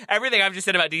just that everything I've just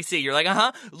said about DC, you're like,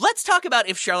 let's talk about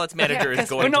if Charlotte's manager is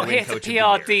going to win Coach of the Year. We're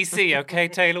not here to PR DC, okay,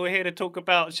 Taylor? We're here to talk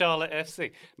about Charlotte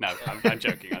FC. No, I'm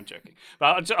joking.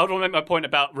 But I want to make my point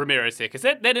about Ramirez here, because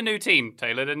they're the new team,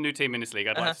 Taylor. They're the new team in this league.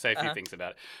 I'd like to say a few things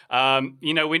about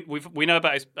it. We know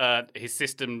about his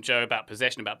system, Joe, about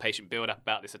possession, about patient build-up,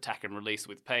 about this attack and release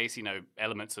with pace,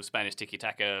 elements of Spanish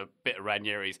tiki-taka, bit of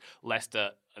Ranieri's,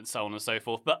 Leicester, and so on and so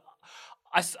forth. But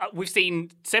we've seen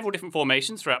several different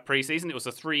formations throughout preseason. It was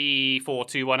a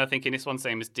 3-4-2-1, I think, in this one,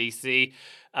 same as DC.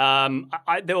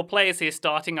 There were players here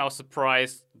starting I was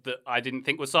surprised that I didn't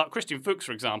think would start. Christian Fuchs,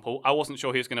 for example, I wasn't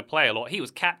sure he was going to play a lot. He was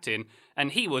captain,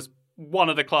 and he was one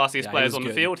of the classiest Yeah, players he was on the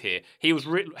good. field here. He was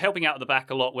helping out at the back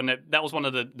a lot. That was one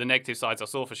of the negative sides I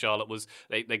saw for Charlotte was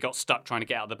they got stuck trying to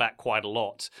get out the back quite a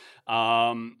lot.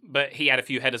 But he had a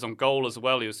few headers on goal as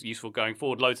well. He was useful going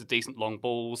forward. Loads of decent long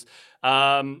balls.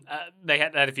 They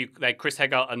had Chris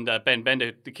Heggart and Ben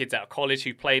Bender, the kids out of college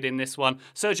who played in this one.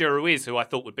 Sergio Ruiz, who I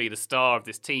thought would be the star of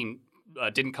this team,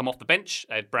 didn't come off the bench.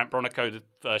 Brant Bronico,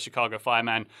 the Chicago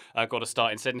Fireman, got a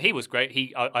start instead, and he was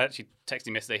great. I actually texted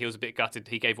him yesterday. He was a bit gutted.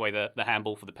 He gave away the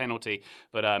handball for the penalty,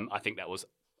 but I think that was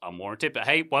unwarranted. But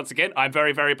hey, once again, I'm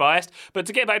very, very biased. But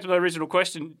to get back to my original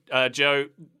question, Joe,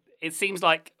 it seems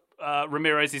like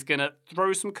Ramirez is going to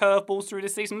throw some curveballs through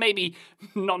this season. Maybe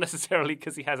not necessarily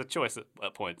because he has a choice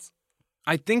at points.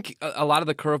 I think a lot of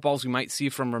the curveballs we might see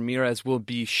from Ramirez will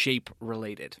be shape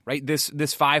related, right? This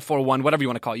 5-4-1, whatever you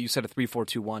want to call it. You said a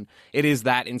 3-4-2-1. It is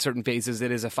that in certain phases.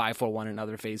 It is a 5-4-1 in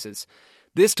other phases.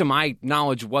 This, to my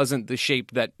knowledge, wasn't the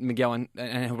shape that Miguel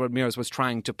and Ramirez was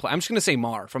trying to play. I'm just going to say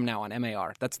MAR from now on,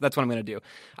 MAR. That's what I'm going to do.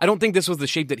 I don't think this was the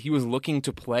shape that he was looking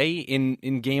to play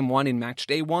in game one, in match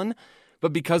day one.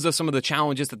 But because of some of the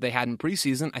challenges that they had in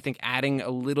preseason, I think adding a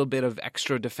little bit of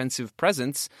extra defensive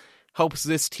presence helps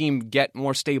this team get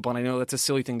more stable. And I know that's a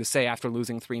silly thing to say after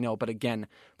losing 3-0, but again,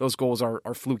 those goals are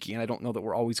fluky, and I don't know that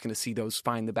we're always going to see those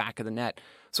find the back of the net.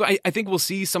 So I think we'll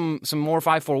see some more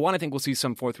 5-4-1. I think we'll see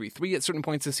some 4-3-3 at certain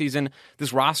points this season.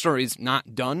 This roster is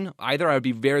not done either. I would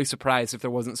be very surprised if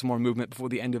there wasn't some more movement before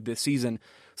the end of this season.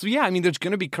 So yeah, I mean, there's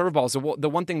going to be curveballs. The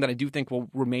one thing that I do think will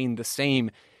remain the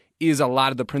same is a lot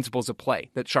of the principles of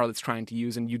play that Charlotte's trying to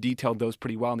use, and you detailed those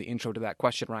pretty well in the intro to that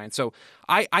question, Ryan. So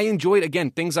I enjoyed, again,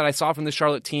 things that I saw from the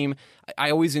Charlotte team. I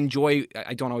don't always enjoy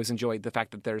the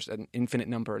fact that there's an infinite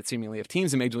number, seemingly, of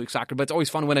teams in Major League Soccer, but it's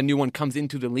always fun when a new one comes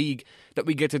into the league that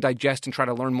we get to digest and try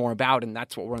to learn more about, and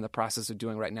that's what we're in the process of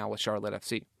doing right now with Charlotte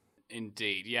FC.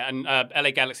 Indeed, yeah. And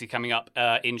LA Galaxy coming up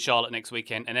in Charlotte next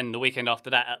weekend, and then the weekend after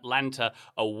that, Atlanta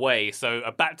away. So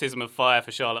a baptism of fire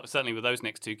for Charlotte, certainly with those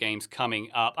next two games coming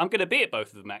up. I'm going to be at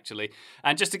both of them, actually.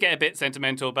 And just to get a bit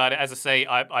sentimental about it, as I say,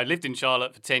 I lived in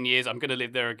Charlotte for 10 years. I'm going to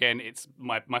live there again. It's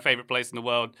my favourite place in the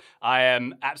world. I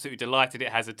am absolutely delighted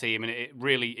it has a team, and it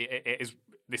really is.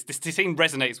 This team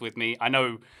resonates with me. I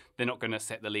know they're not going to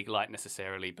set the league light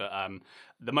necessarily, but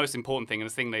the most important thing, and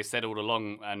the thing they've said all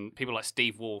along, and people like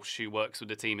Steve Walsh, who works with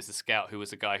the team as a scout, who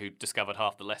was the guy who discovered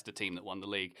half the Leicester team that won the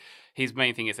league, his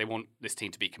main thing is they want this team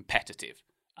to be competitive.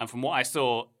 And from what I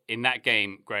saw in that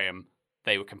game, Graham,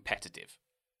 they were competitive.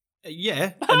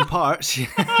 Yeah, in parts.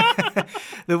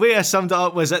 The way I summed it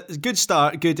up was a good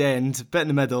start, good end, bit in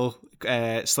the middle,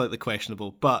 slightly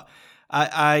questionable, but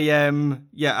I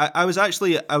was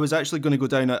actually going to go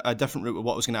down a different route with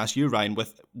what I was going to ask you, Ryan,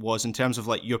 was in terms of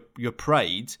like your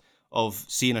pride of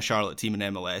seeing a Charlotte team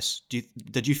in MLS.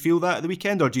 Did you feel that at the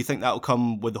weekend, or do you think that'll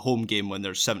come with the home game when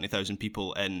there's 70,000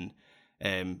 people in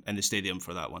the stadium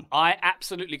for that one? I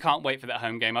absolutely can't wait for that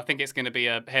home game. I think it's going to be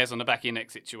a hairs on the back of your neck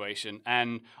situation.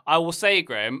 And I will say,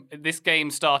 Graham, this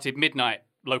game started midnight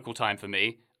local time for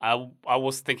me. I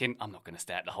was thinking, I'm not going to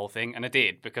stay at the whole thing, and I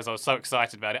did because I was so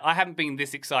excited about it. I haven't been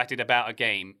this excited about a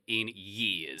game in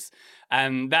years.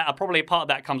 And that probably a part of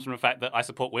that comes from the fact that I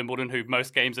support Wimbledon, who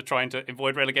most games are trying to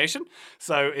avoid relegation.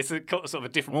 So it's a sort of a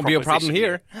different Won't be a problem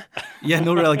here. Yeah,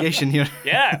 no relegation here.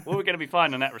 Yeah, well, we're going to be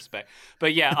fine in that respect.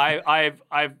 But yeah,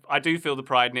 I do feel the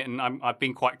pride in it, and I've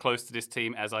been quite close to this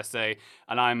team, as I say,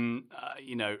 and I'm,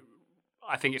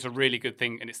 I think it's a really good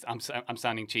thing, and I'm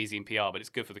sounding cheesy in PR, but it's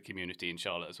good for the community in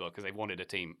Charlotte as well, because they've wanted a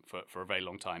team for a very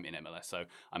long time in MLS. So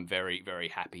I'm very, very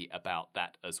happy about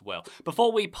that as well.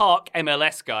 Before we park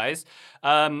MLS, guys,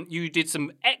 you did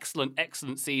some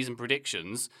excellent season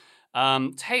predictions.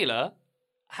 Taylor,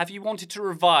 have you wanted to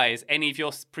revise any of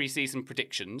your preseason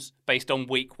predictions based on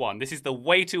week one? This is the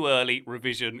way too early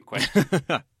revision question.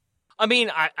 I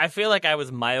mean, I feel like I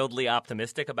was mildly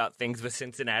optimistic about things with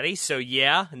Cincinnati, so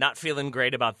yeah, not feeling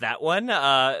great about that one.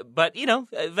 But,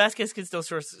 Vasquez can still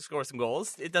score some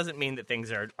goals. It doesn't mean that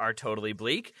things are totally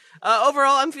bleak.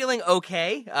 Overall, I'm feeling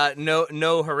okay.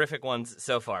 No horrific ones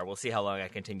so far. We'll see how long I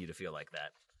continue to feel like that.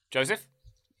 Joseph?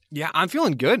 Yeah, I'm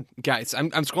feeling good, guys. I'm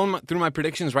scrolling through my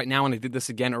predictions right now, and I did this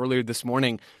again earlier this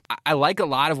morning. I like a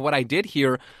lot of what I did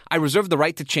here. I reserve the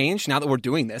right to change now that we're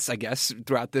doing this, I guess,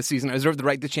 throughout this season. I reserve the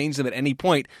right to change them at any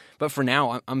point, but for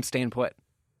now, I'm staying put.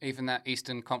 Even that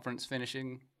Eastern Conference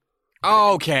finishing?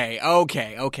 Okay.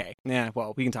 Yeah,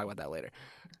 well, we can talk about that later.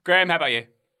 Graham, how about you?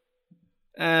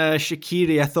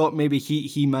 Shaqiri, I thought maybe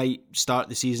he might start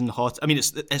the season hot. I mean,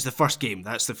 it's the first game.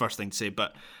 That's the first thing to say.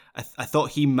 But I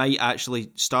thought he might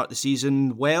actually start the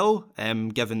season well,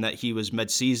 given that he was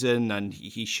mid-season and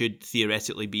he should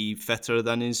theoretically be fitter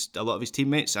than a lot of his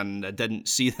teammates. And I didn't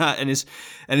see that in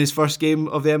his first game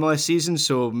of the MLS season.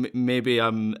 So maybe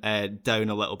I'm down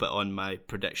a little bit on my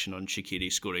prediction on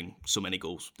Shaqiri scoring so many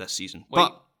goals this season.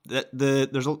 But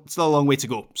there's still a long way to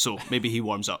go, so maybe he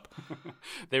warms up.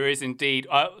 There is indeed.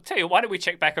 I'll tell you, why don't we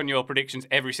check back on your predictions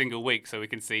every single week so we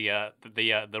can see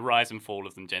the rise and fall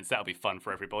of them, gents? That'll be fun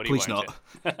for everybody. Please not.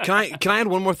 Can I add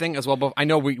one more thing as well? But I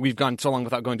know we've gone so long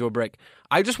without going to a break.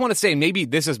 I just want to say, maybe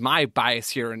this is my bias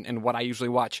here and what I usually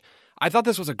watch. I thought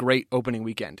this was a great opening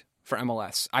weekend for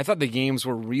MLS. I thought the games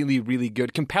were really, really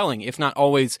good, compelling, if not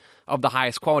always of the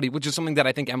highest quality, which is something that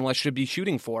I think MLS should be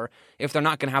shooting for. If they're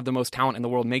not going to have the most talent in the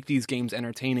world, make these games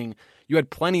entertaining. You had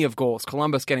plenty of goals.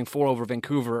 Columbus getting 4 over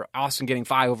Vancouver, Austin getting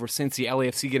 5 over Cincy,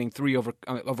 LAFC getting 3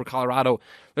 over Colorado.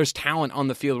 There's talent on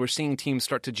the field. We're seeing teams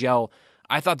start to gel.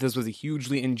 I thought this was a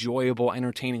hugely enjoyable,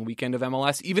 entertaining weekend of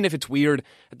MLS, even if it's weird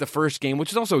at the first game, which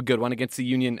is also a good one against the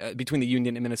Union, between the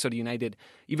Union and Minnesota United.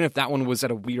 Even if that one was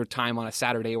at a weird time on a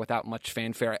Saturday without much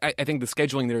fanfare, I think the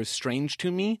scheduling there is strange to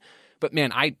me. But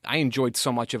man, I enjoyed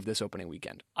so much of this opening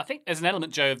weekend. I think there's an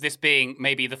element, Joe, of this being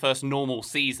maybe the first normal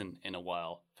season in a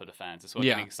while for the fans as well.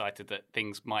 Yeah. Getting excited that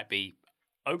things might be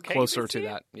okay. Closer to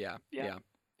that, yeah.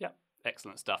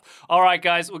 Excellent stuff. All right,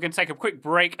 guys, we're going to take a quick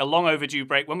break, a long overdue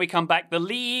break. When we come back, the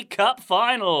League Cup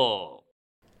final.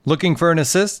 Looking for an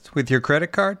assist with your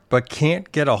credit card, but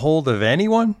can't get a hold of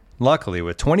anyone? Luckily,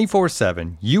 with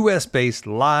 24/7 US-based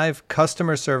live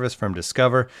customer service from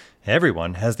Discover,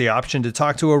 everyone has the option to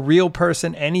talk to a real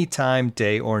person anytime,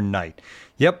 day or night.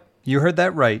 Yep, you heard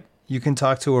that right. You can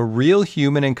talk to a real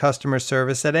human in customer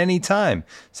service at any time.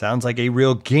 Sounds like a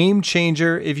real game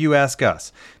changer if you ask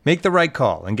us. Make the right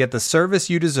call and get the service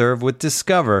you deserve with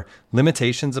Discover.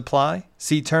 Limitations apply.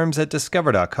 See terms at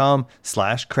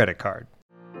discover.com/creditcard.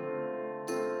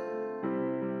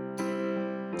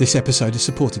 This episode is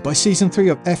supported by Season 3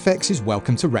 of FX's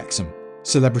Welcome to Wrexham.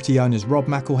 Celebrity owners Rob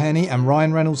McElhenney and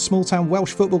Ryan Reynolds' small-town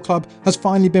Welsh football club has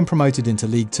finally been promoted into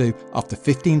League 2 after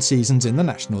 15 seasons in the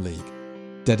National League.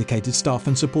 Dedicated staff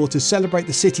and supporters celebrate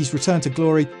the city's return to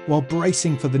glory while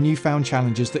bracing for the newfound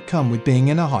challenges that come with being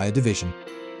in a higher division.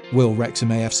 Will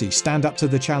Wrexham AFC stand up to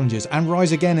the challenges and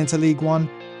rise again into League 1?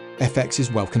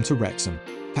 FX's Welcome to Wrexham.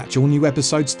 Catch all new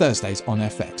episodes Thursdays on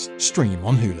FX. Stream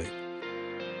on Hulu.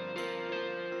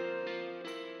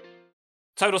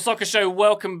 Total Soccer Show,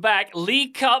 welcome back.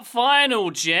 League Cup final,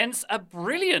 gents. A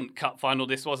brilliant cup final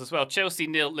this was as well. Chelsea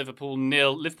 0, Liverpool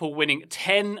 0. Liverpool winning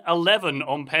 10-11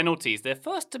 on penalties. Their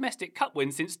first domestic cup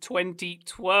win since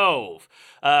 2012.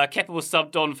 Kepa was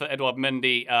subbed on for Edouard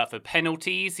Mendy for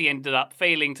penalties. He ended up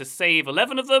failing to save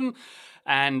 11 of them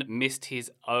and missed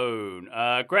his own.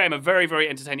 Graham, a very, very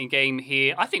entertaining game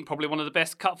here. I think probably one of the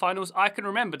best cup finals I can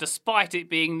remember, despite it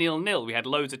being 0-0. We had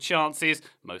loads of chances,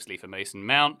 mostly for Mason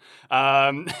Mount,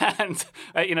 and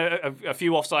a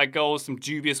few offside goals, some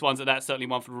dubious ones at that, certainly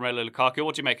one for Romelu Lukaku.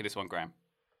 What do you make of this one, Graham?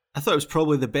 I thought it was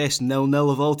probably the best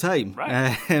 0-0 of all time,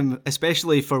 right.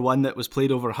 Especially for one that was played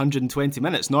over 120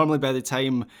 minutes. Normally, by the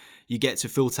time you get to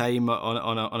full time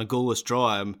on a goalless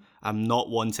draw, I'm not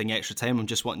wanting extra time. I'm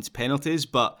just wanting penalties.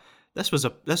 But this was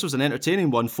an entertaining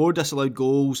one. 4 disallowed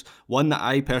goals, one that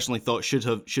I personally thought should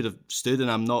have stood, and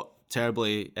I'm not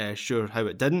terribly sure how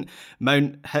it didn't.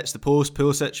 Mount hits the post,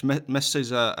 Pulisic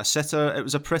misses a sitter. It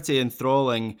was a pretty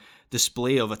enthralling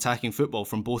display of attacking football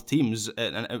from both teams,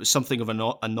 and it was something of an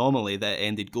anomaly that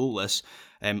ended goalless.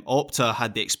 Opta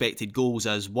had the expected goals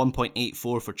as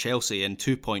 1.84 for Chelsea and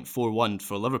 2.41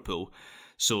 for Liverpool.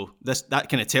 So that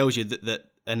kind of tells you that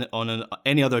on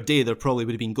any other day there probably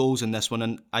would have been goals in this one.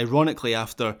 And ironically,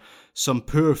 after some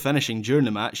poor finishing during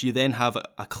the match, you then have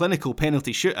a clinical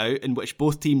penalty shootout in which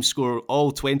both teams score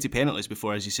all 20 penalties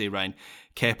before, as you say, Ryan,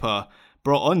 Kepa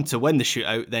brought on to win the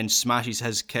shootout, then smashes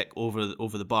his kick over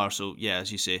the bar. So yeah,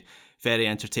 as you say, very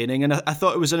entertaining. And I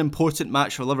thought it was an important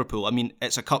match for Liverpool. I mean,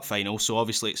 it's a cup final, so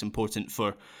obviously it's important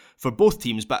for both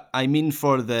teams. But I mean,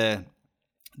 for the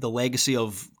legacy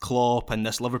of Klopp and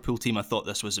this Liverpool team, I thought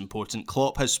this was important.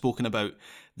 Klopp has spoken about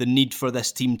the need for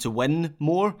this team to win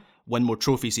more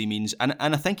trophies, he means. And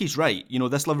I think he's right. You know,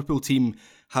 this Liverpool team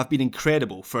have been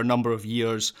incredible for a number of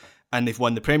years, and they've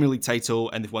won the Premier League title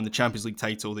and they've won the Champions League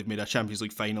title. They've made a Champions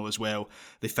League final as well.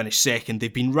 They finished second.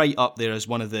 They've been right up there as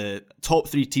one of the top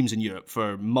 3 teams in Europe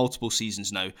for multiple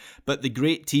seasons now. But the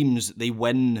great teams, they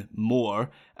win more.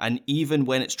 And even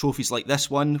when it's trophies like this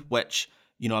one, which,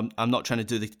 I'm not trying to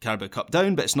do the Carabao Cup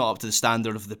down, but it's not up to the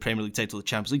standard of the Premier League title, the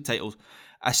Champions League title.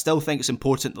 I still think it's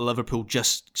important that Liverpool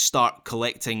just start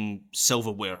collecting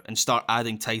silverware and start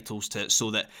adding titles to it,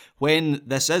 so that when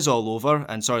this is all over,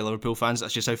 and sorry Liverpool fans,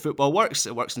 that's just how football works,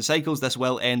 it works in cycles, this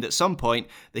will end at some point,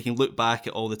 they can look back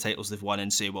at all the titles they've won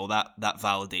and say, well, that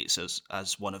validates us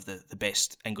as one of the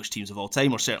best English teams of all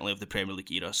time, or certainly of the Premier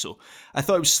League era. So I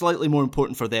thought it was slightly more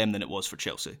important for them than it was for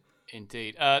Chelsea.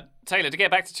 Indeed. Taylor, to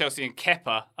get back to Chelsea and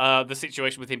Kepa, the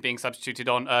situation with him being substituted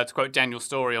on, to quote Daniel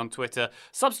Story on Twitter,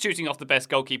 substituting off the best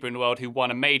goalkeeper in the world who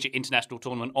won a major international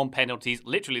tournament on penalties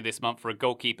literally this month for a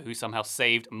goalkeeper who somehow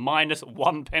saved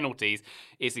 -1 penalties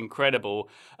is incredible.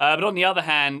 But on the other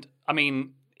hand, I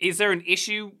mean, is there an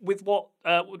issue with what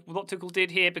Tuchel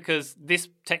did here? Because this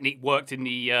technique worked in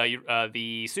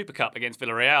the Super Cup against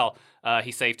Villarreal.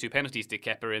 He saved 2 penalties, did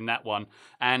Kepa, in that one.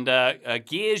 And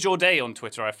Guy Jourdet on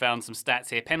Twitter, I found some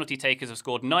stats here. Penalty takers have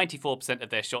scored 94%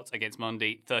 of their shots against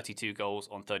Monday, 32 goals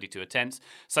on 32 attempts.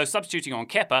 So substituting on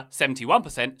Kepa,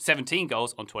 71%, 17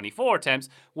 goals on 24 attempts,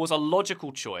 was a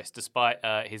logical choice despite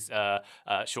his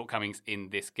shortcomings in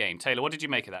this game. Taylor, what did you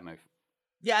make of that move?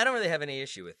 Yeah, I don't really have any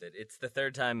issue with it. It's the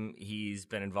third time he's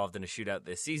been involved in a shootout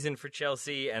this season for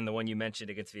Chelsea, and the one you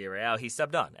mentioned against Villarreal, he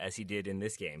subbed on, as he did in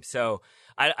this game. So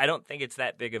I don't think it's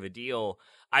that big of a deal.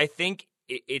 I think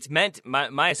it's meant,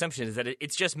 my assumption is that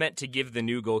it's just meant to give the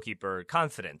new goalkeeper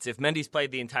confidence. If Mendy's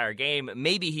played the entire game,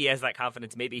 maybe he has that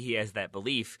confidence, maybe he has that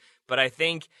belief, but I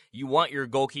think you want your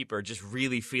goalkeeper just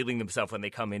really feeling themselves when they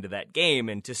come into that game,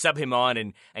 and to sub him on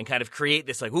and kind of create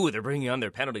this, like, ooh, they're bringing on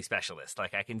their penalty specialist.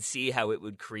 Like, I can see how it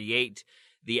would create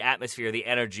the atmosphere, the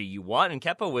energy you want, and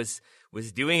Kepa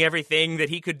was doing everything that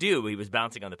he could do. He was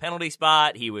bouncing on the penalty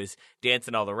spot, he was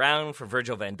dancing all around. For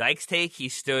Virgil van Dijk's take, he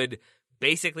stood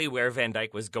basically where Van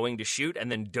Dijk was going to shoot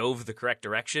and then dove the correct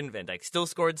direction. Van Dijk still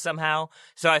scored somehow.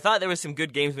 So I thought there was some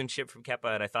good gamesmanship from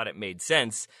Kepa, and I thought it made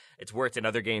sense. It's worked in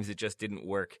other games, it just didn't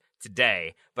work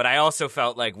today. But I also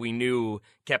felt like we knew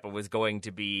Kepa was going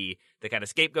to be the kind of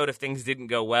scapegoat if things didn't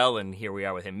go well, and here we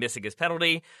are with him missing his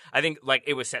penalty. I think like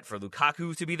it was set for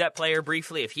Lukaku to be that player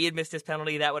briefly. If he had missed his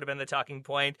penalty, that would have been the talking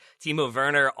point. Timo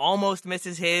Werner almost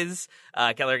misses his.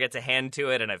 Keller gets a hand to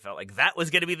it, and I felt like that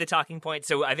was going to be the talking point.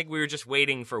 So I think we were just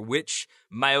waiting for which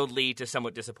mildly to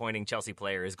somewhat disappointing Chelsea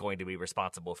player is going to be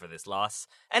responsible for this loss,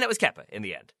 and it was Kepa in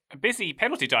the end. A busy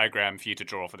penalty diagram for you to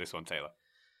draw for this one, Taylor.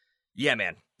 Yeah,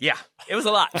 man. Yeah, it was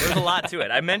a lot. There was a lot to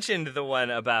it. I mentioned the one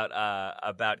about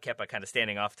Kepa kind of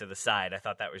standing off to the side. I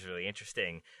thought that was really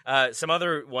interesting. Some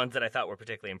other ones that I thought were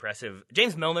particularly impressive.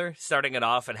 James Milner starting it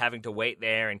off and having to wait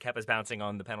there, and Kepa's bouncing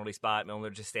on the penalty spot. Milner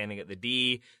just standing at the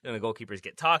D. Then the goalkeepers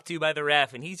get talked to by the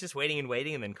ref, and he's just waiting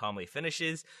and then calmly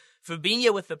finishes.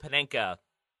 Fabinho with the Panenka.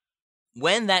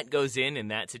 When that goes in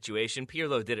that situation,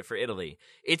 Pirlo did it for Italy.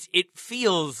 It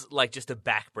feels like just a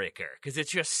backbreaker because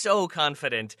it's just so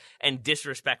confident and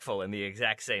disrespectful in the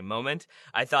exact same moment.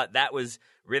 I thought that was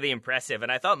really impressive,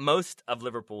 and I thought most of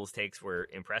Liverpool's takes were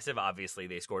impressive. Obviously,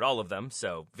 they scored all of them,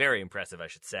 so very impressive, I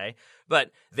should say.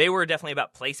 But they were definitely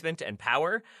about placement and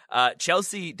power.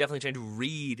 Chelsea definitely trying to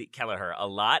read Kelleher a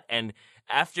lot, and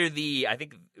after I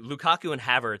think Lukaku and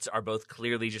Havertz are both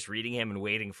clearly just reading him and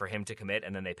waiting for him to commit,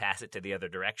 and then they pass it to the other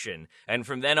direction. And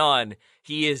from then on,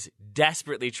 he is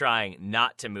desperately trying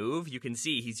not to move. You can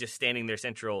see he's just standing there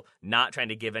central, not trying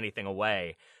to give anything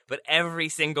away. But every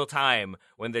single time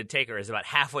when the taker is about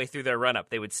halfway through their run-up,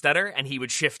 they would stutter, and he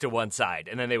would shift to one side,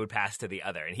 and then they would pass to the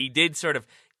other. And he did sort of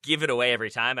give it away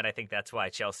every time, and I think that's why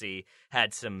Chelsea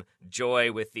had some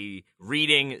joy with the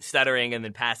reading, stuttering, and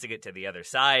then passing it to the other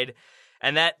side.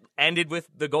 And that ended with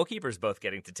the goalkeepers both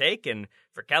getting to take. And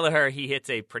for Kelleher, he hits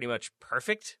a pretty much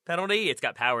perfect penalty. It's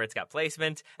got power, it's got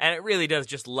placement, and it really does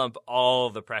just lump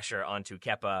all the pressure onto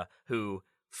Kepa, who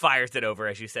fires it over,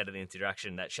 as you said in the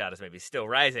introduction. That shot is maybe still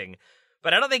rising.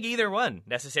 But I don't think either one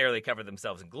necessarily covered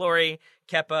themselves in glory.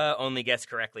 Kepa only guessed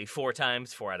correctly 4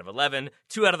 times, 4 out of 11,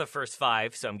 2 out of the first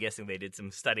 5, so I'm guessing they did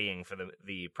some studying for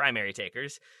the primary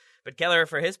takers. But Kelleher,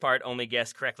 for his part, only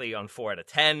guessed correctly on 4 out of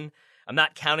 10. I'm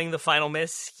not counting the final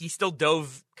miss. He still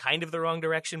dove kind of the wrong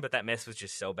direction, but that miss was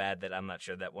just so bad that I'm not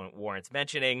sure that one warrants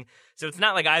mentioning. So it's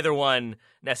not like either one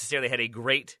necessarily had a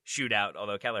great shootout,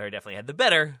 although Kelleher definitely had the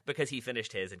better because he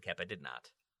finished his and Kepa did not.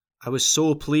 I was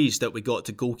so pleased that we got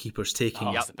to goalkeepers taking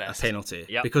a penalty.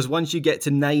 Yep. Because once you get to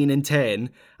 9 and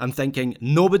 10, I'm thinking,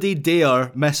 nobody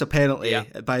dare miss a penalty.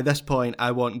 Yep. By this point,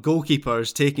 I want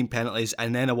goalkeepers taking penalties,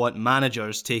 and then I want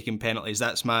managers taking penalties.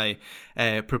 That's my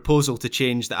proposal to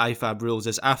change the IFAB rules,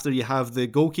 is after you have the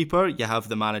goalkeeper, you have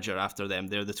the manager after them.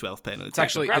 They're the 12th penalty. It's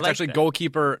actually that.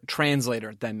 goalkeeper,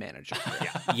 translator, then manager.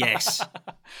 Yes.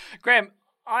 Graham,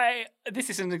 This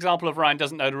is an example of Ryan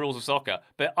doesn't know the rules of soccer,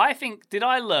 but I think, did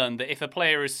I learn that if a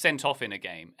player is sent off in a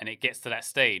game and it gets to that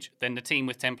stage, then the team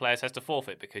with 10 players has to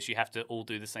forfeit because you have to all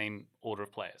do the same order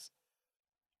of players?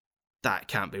 That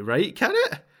can't be right, can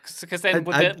it? Because then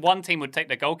one team would take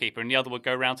their goalkeeper and the other would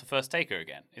go round to first taker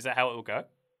again. Is that how it will go?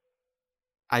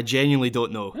 I genuinely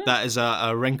don't know. That is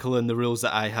a wrinkle in the rules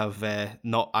that I have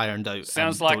not ironed out.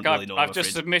 Sounds like I've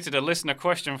just submitted a listener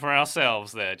question for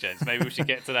ourselves there, gents. Maybe we should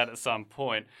get to that at some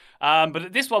point.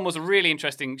 But this one was a really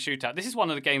interesting shootout. This is one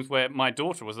of the games where my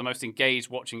daughter was the most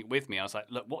engaged watching it with me. I was like,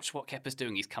 look, watch what Kepa's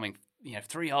doing. He's coming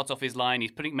 3 yards off his line.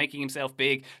 He's making himself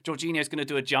big. Jorginho's going to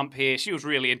do a jump here. She was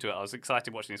really into it. I was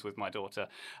excited watching this with my daughter.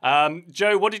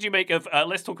 Joe, what did you make of...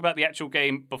 let's talk about the actual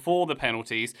game before the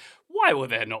penalties. Why were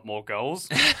there not more goals?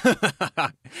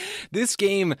 This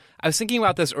game, I was thinking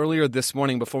about this earlier this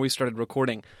morning before we started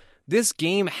recording. This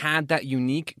game had that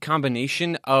unique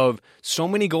combination of so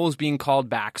many goals being called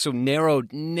back, so narrow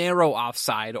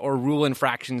offside or rule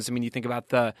infractions. I mean, you think about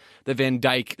the Van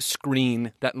Dijk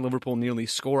screen that Liverpool nearly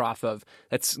score off of.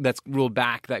 That's ruled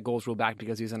back. That goal's ruled back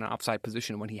because he's in an offside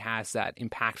position when he has that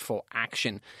impactful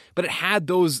action. But it had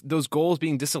those goals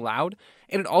being disallowed,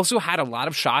 and it also had a lot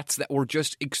of shots that were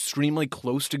just extremely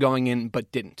close to going in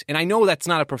but didn't. And I know that's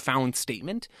not a profound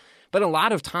statement, but a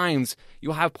lot of times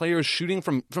you'll have players shooting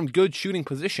from good shooting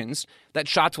positions that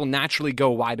shots will naturally go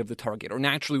wide of the target or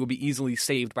naturally will be easily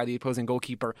saved by the opposing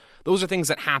goalkeeper. Those are things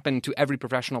that happen to every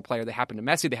professional player. They happen to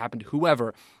Messi, they happen to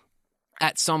whoever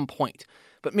at some point.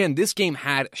 But man, this game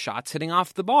had shots hitting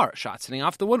off the bar, shots hitting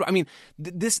off the wood. I mean,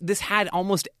 this had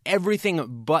almost everything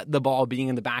but the ball being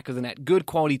in the back of the net. Good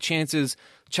quality chances.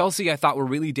 Chelsea, I thought, were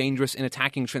really dangerous in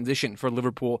attacking transition for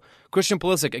Liverpool. Christian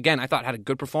Pulisic, again, I thought had a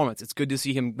good performance. It's good to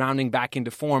see him rounding back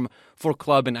into form for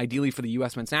club and ideally for the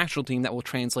U.S. men's national team that will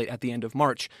translate at the end of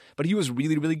March. But he was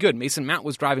really, really good. Mason Mount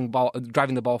was driving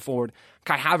the ball forward.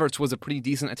 Kai Havertz was a pretty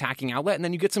decent attacking outlet. And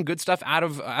then you get some good stuff out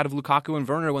of Lukaku and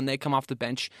Werner when they come off the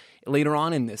bench later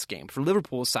on in this game. For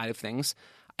Liverpool's side of things,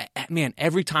 man,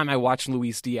 every time I watch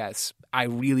Luis Diaz, I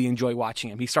really enjoy watching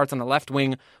him. He starts on the left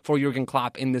wing for Jurgen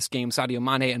Klopp in this game. Sadio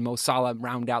Mane and Mo Salah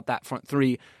round out that front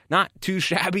three. Not too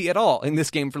shabby at all in this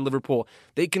game for Liverpool.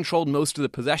 They controlled most of the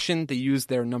possession. They used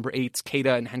their number 8s,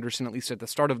 Keita and Henderson, at least at the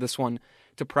start of this one,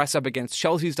 to press up against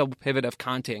Chelsea's double pivot of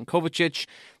Kante and Kovacic.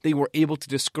 They were able to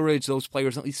discourage those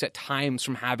players, at least at times,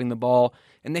 from having the ball,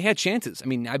 and they had chances. I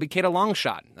mean, Naby Keita long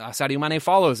shot. Sadio Mane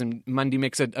follows, and Mendy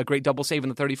makes a great double save in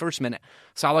the 31st minute.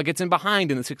 Salah gets in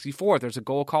behind in the 64th. There's a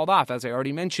goal called off, as I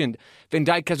already mentioned. Van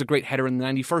Dijk has a great header in the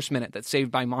 91st minute that's saved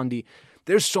by Mendy.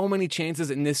 There's so many chances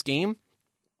in this game.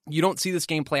 You don't see this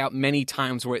game play out many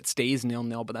times where it stays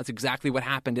 0-0, but that's exactly what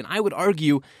happened. And I would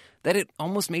argue that it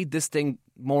almost made this thing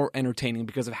more entertaining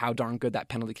because of how darn good that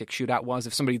penalty kick shootout was.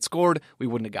 If somebody had scored, we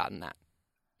wouldn't have gotten that.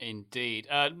 Indeed.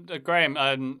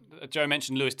 Graham, Joe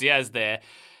mentioned Luis Diaz there.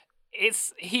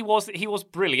 He was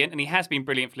brilliant, and he has been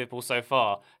brilliant for Liverpool so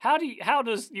far. How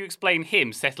does you explain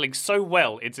him settling so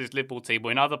well into his Liverpool team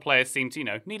when other players seem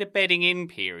to need a bedding in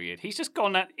period? He's just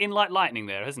gone in like lightning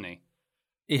there, hasn't he?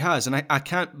 He has, and I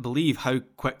can't believe how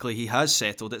quickly he has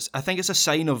settled. I think it's a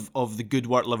sign of the good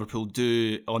work Liverpool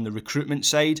do on the recruitment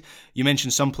side. You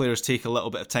mentioned some players take a little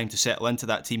bit of time to settle into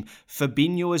that team.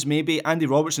 Fabinho is maybe. Andy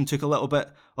Robertson took a little bit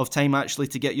of time actually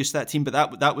to get used to that team,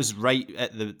 but that was right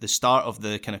at the start of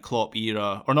the kind of Klopp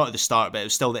era, or not at the start, but it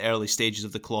was still the early stages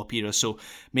of the Klopp era. So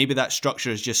maybe that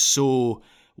structure is just so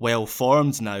well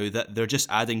formed now that they're just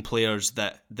adding players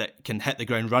that can hit the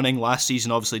ground running. Last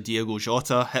season, obviously, Diogo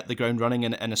Jota hit the ground running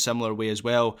in a similar way as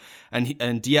well.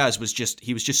 And Diaz was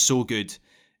just so good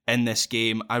in this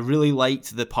game. I really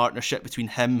liked the partnership between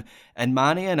him and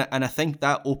Mane, and I think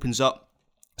that opens up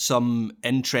some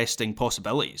interesting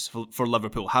possibilities for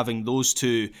Liverpool, having those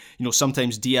two.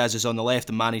 Sometimes Diaz is on the left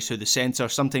and Mane's to the centre.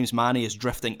 Sometimes Mane is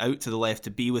drifting out to the left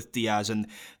to be with Diaz, and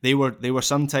they were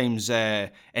sometimes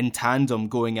in tandem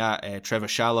going at Trevor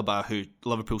Chalobah, who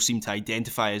Liverpool seemed to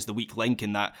identify as the weak link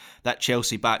in that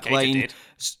Chelsea back line.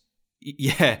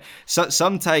 Yeah, so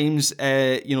sometimes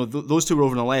those two were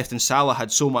over on the left, and Salah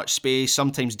had so much space.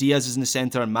 Sometimes Diaz is in the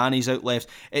centre and Mane's out left.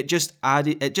 It just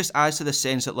adds to the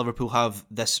sense that Liverpool have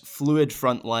this fluid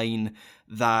front line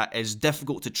that is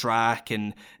difficult to track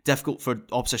and difficult for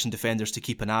opposition defenders to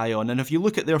keep an eye on. And if you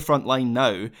look at their front line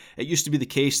now, it used to be the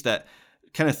case that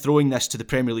kind of throwing this to the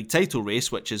Premier League title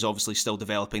race, which is obviously still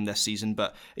developing this season,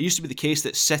 but it used to be the case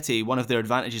that City, one of their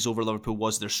advantages over Liverpool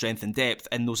was their strength and depth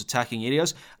in those attacking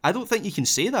areas. I don't think you can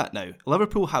say that now.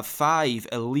 Liverpool have 5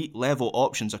 elite level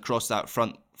options across that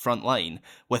front line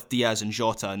with Diaz and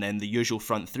Jota, and then the usual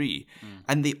front 3,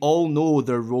 and they all know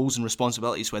their roles and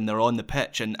responsibilities when they're on the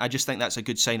pitch, and I just think that's a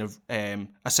good sign of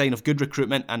good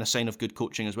recruitment and a sign of good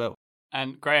coaching as well.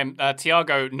 And Graham,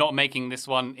 Thiago not making this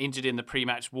one, injured in the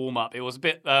pre-match warm-up. It was a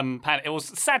bit it was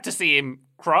sad to see him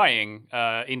crying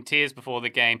in tears before the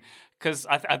game, because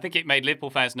I think it made Liverpool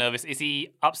fans nervous. Is he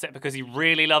upset because he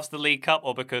really loves the League Cup,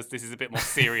 or because this is a bit more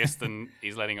serious than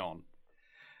he's letting on?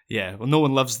 Yeah, well, no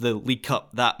one loves the League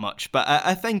Cup that much, but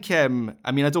I think I don't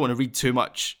want to read too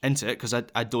much into it, because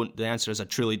I don't. The answer is I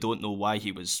truly don't know why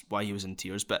he was in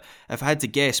tears. But if I had to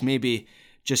guess, maybe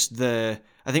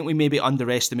I think we maybe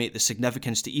underestimate the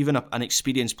significance to even an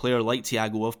experienced player like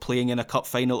Thiago of playing in a cup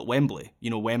final at Wembley. You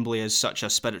know, Wembley is such a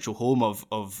spiritual home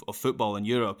of football in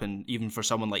Europe, and even for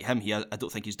someone like him, I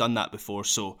don't think he's done that before.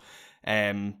 So,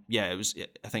 I think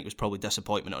it was probably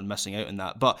disappointment on missing out on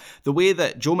that. But the way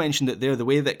that Joe mentioned it there, the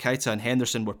way that Keita and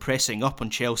Henderson were pressing up on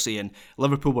Chelsea and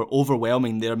Liverpool were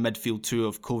overwhelming their midfield two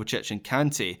of Kovacic and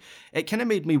Kante, it kind of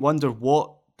made me wonder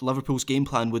what Liverpool's game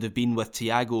plan would have been with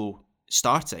Thiago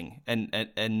starting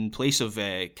in place of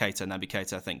Keita. Naby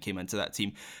Keita, I think, came into that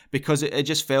team, because it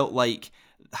just felt like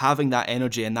having that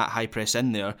energy and that high press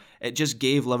in there, it just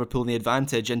gave Liverpool the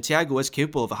advantage. And Thiago is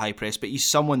capable of a high press, but he's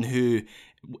someone who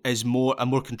is a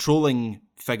more controlling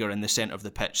figure in the centre of the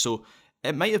pitch. So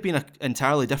it might have been an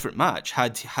entirely different match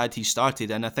had he started,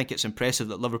 and I think it's impressive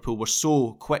that Liverpool were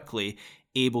so quickly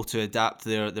able to adapt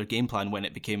their game plan when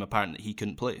it became apparent that he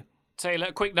couldn't play. Taylor,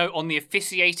 a quick note on the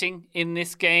officiating in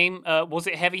this game. Was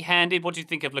it heavy-handed? What do you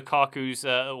think of Lukaku's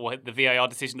the VAR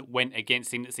decision that went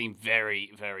against him that seemed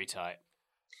very, very tight?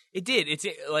 It did. It's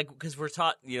like, because we're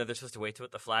taught, they're supposed to wait to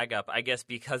put the flag up. I guess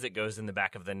because it goes in the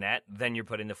back of the net, then you're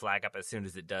putting the flag up as soon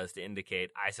as it does to indicate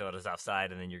I saw it as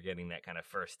offside, and then you're getting that kind of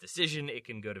first decision. It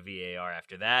can go to VAR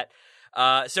after that.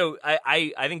 So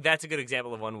I think that's a good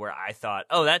example of one where I thought,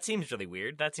 oh, that seems really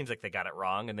weird. That seems like they got it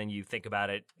wrong. And then you think about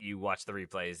it, you watch the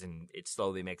replays, and it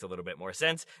slowly makes a little bit more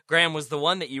sense. Graham, was the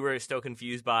one that you were still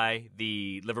confused by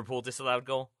the Liverpool disallowed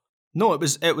goal? No, it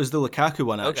was the Lukaku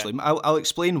one, actually. Okay. I'll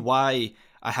explain why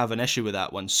I have an issue with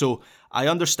that one. So I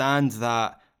understand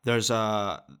that there's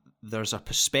a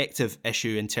perspective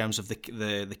issue in terms of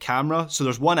the camera. So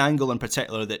there's one angle in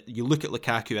particular that you look at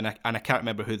Lukaku, and I can't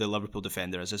remember who the Liverpool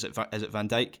defender is. Is it Van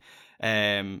Dijk?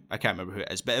 I can't remember who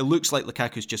it is, but it looks like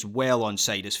Lukaku's just well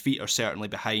onside. His feet are certainly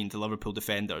behind the Liverpool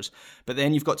defenders. But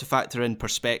then you've got to factor in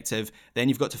perspective. Then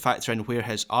you've got to factor in where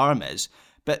his arm is.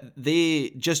 But they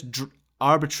just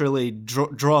arbitrarily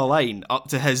draw a line up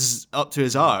to his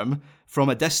arm from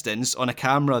a distance on a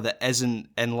camera that isn't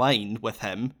in line with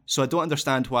him. So I don't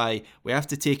understand why we have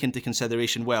to take into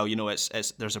consideration, well,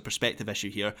 there's a perspective issue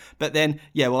here. But then,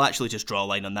 yeah, we'll actually just draw a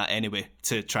line on that anyway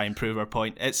to try and prove our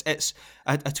point. I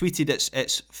tweeted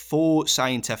it's faux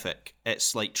scientific.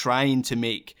 It's like trying to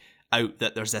make out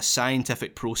that there's this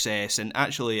scientific process, and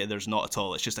actually there's not at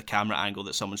all. It's just a camera angle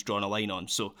that someone's drawn a line on.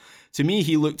 So to me,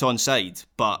 he looked onside,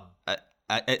 but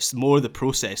it's more the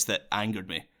process that angered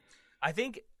me. I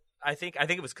think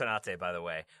it was Konate, by the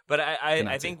way. But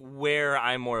I think where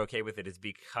I'm more okay with it is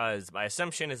because my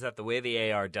assumption is that the way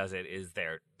the AR does it is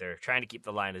they're trying to keep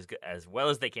the line as well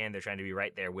as they can. They're trying to be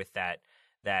right there with that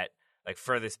like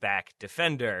furthest back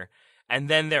defender, and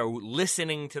then they're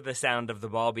listening to the sound of the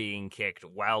ball being kicked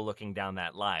while looking down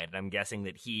that line. And I'm guessing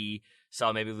that he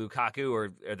saw maybe Lukaku,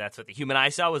 or that's what the human eye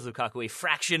saw, was Lukaku a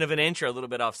fraction of an inch or a little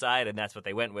bit offside, and that's what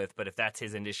they went with. But if that's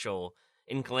his initial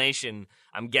inclination,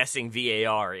 I'm guessing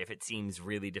VAR, if it seems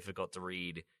really difficult to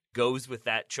read, goes with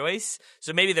that choice.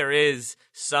 So maybe there is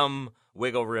some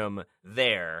wiggle room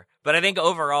there. But I think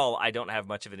overall, I don't have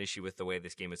much of an issue with the way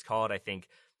this game is called. I think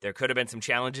there could have been some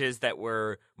challenges that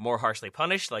were more harshly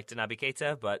punished, like to Naby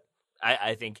Keita, but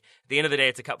I think at the end of the day,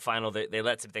 it's a cup final. They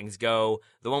let some things go.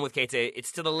 The one with Keita,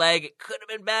 it's to the leg. It could have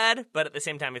been bad, but at the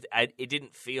same time, it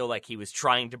didn't feel like he was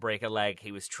trying to break a leg.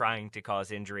 He was trying to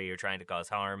cause injury or trying to cause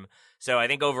harm. So I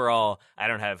think overall, I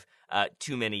don't have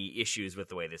too many issues with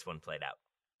the way this one played out.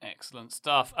 Excellent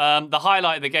stuff. The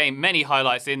highlight of the game, many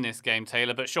highlights in this game,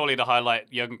 Taylor, but surely the highlight,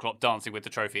 Jurgen Klopp dancing with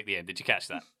the trophy at the end. Did you catch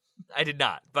that? I did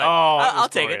not, but I'll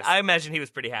take it. I imagine he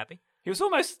was pretty happy. He was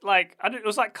almost like, it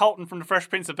was like Colton from the Fresh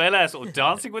Prince of Bel-Air sort of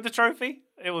dancing with the trophy.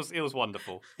 It was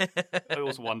wonderful. It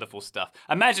was wonderful stuff.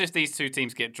 Imagine if these two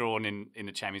teams get drawn in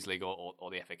the Champions League or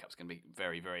the FA Cup. It's going to be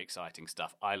very, very exciting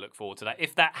stuff. I look forward to that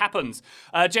if that happens.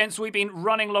 Gents, we've been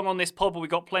running long on this pod, but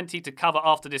we've got plenty to cover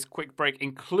after this quick break,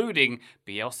 including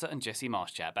Bielsa and Jesse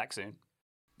Marsch chat. Back soon.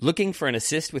 Looking for an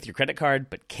assist with your credit card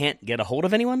but can't get a hold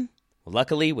of anyone? Well,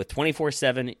 luckily, with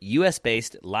 24/7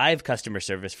 US-based live customer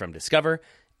service from Discover,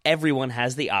 everyone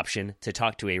has the option to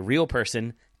talk to a real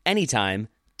person anytime,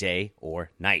 day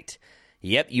or night.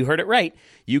 Yep, you heard it right.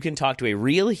 You can talk to a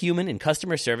real human in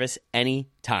customer service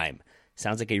anytime.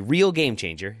 Sounds like a real game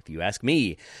changer, if you ask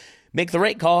me. Make the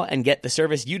right call and get the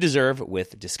service you deserve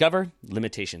with Discover.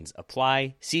 Limitations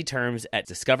apply. See terms at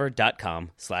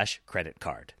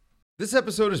discover.com/creditcard. This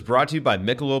episode is brought to you by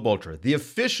Michelob Ultra, the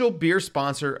official beer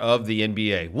sponsor of the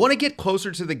NBA. Want to get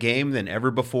closer to the game than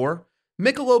ever before?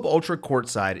 Michelob Ultra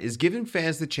Courtside is giving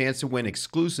fans the chance to win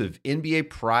exclusive NBA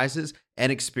prizes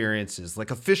and experiences like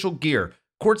official gear,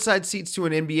 courtside seats to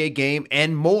an NBA game,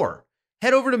 and more.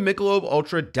 Head over to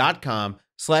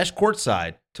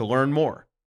MichelobUltra.com/courtside to learn more.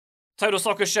 Total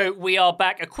Soccer Show, we are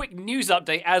back. A quick news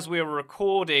update as we are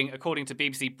recording. According to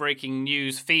BBC Breaking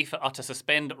News, FIFA are to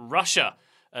suspend Russia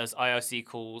as IOC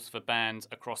calls for bans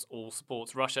across all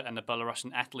sports. Russia and the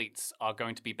Belarusian athletes are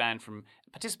going to be banned from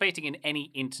participating in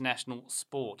any international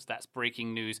sport. That's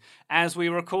breaking news as we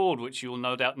record, which you'll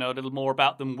no doubt know a little more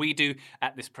about than we do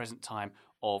at this present time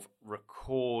of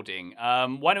recording.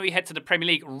 Why don't we head to the Premier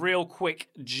League real quick,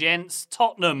 gents?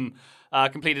 Tottenham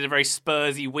completed a very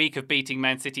Spursy week of beating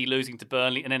Man City, losing to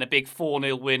Burnley, and then a big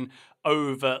 4-0 win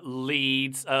over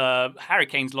Leeds. Harry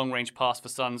Kane's long-range pass for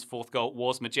Son's fourth goal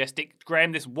was majestic.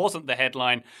 Graham, this wasn't the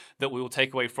headline that we will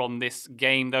take away from this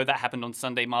game, though. That happened on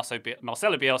Sunday. Marcelo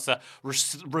Bielsa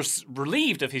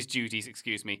relieved of his duties,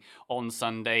 on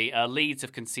Sunday. Leeds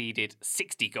have conceded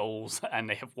 60 goals, and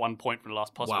they have 1 point from the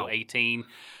last possible 18.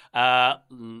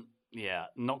 Yeah,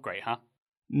 not great, huh?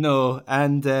 No,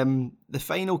 and the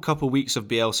final couple of weeks of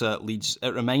Bielsa at Leeds,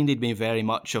 it reminded me very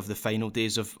much of the final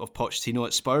days of Pochettino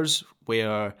at Spurs,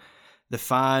 where the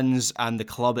fans and the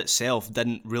club itself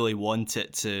didn't really want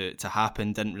it to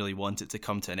happen, didn't really want it to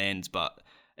come to an end, but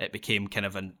it became kind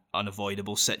of an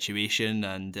unavoidable situation.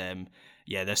 And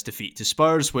this defeat to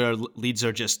Spurs, where Leeds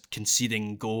are just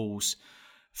conceding goals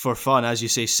for fun. As you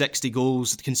say, 60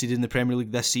 goals conceded in the Premier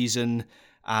League this season,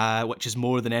 which is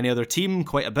more than any other team,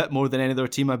 quite a bit more than any other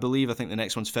team, I believe. I think the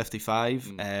next one's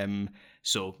 55.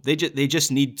 So they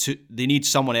just need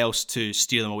someone else to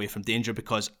steer them away from danger,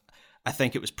 because I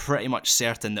think it was pretty much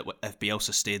certain that if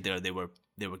Bielsa stayed there, they were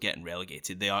getting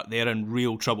relegated. They are in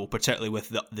real trouble, particularly with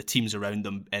the teams around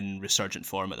them in resurgent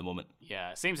form at the moment.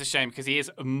 Yeah, it seems a shame because he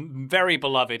is very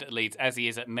beloved at Leeds, as he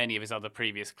is at many of his other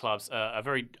previous clubs.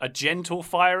 A gentle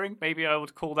firing, maybe I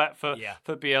would call that for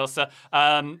Bielsa.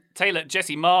 Taylor,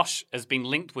 Jesse Marsch has been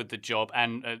linked with the job,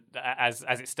 and as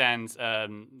it stands,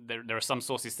 there are some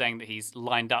sources saying that he's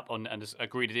lined up on and has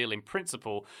agreed a deal in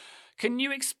principle. Can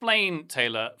you explain,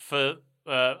 Taylor,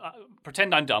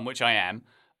 pretend I'm dumb, which I am,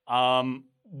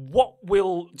 what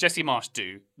will Jesse Marsch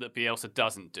do that Bielsa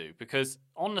doesn't do? Because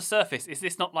on the surface, is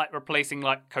this not like replacing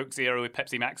like Coke Zero with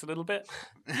Pepsi Max a little bit?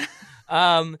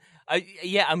 I'm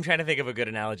trying to think of a good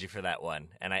analogy for that one,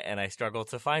 and I struggle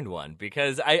to find one,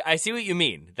 because I see what you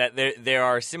mean, that there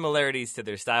are similarities to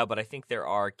their style, but I think there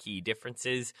are key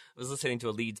differences. I was listening to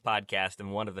a Leeds podcast,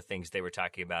 and one of the things they were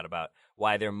talking about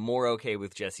why they're more okay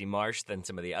with Jesse Marsch than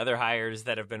some of the other hires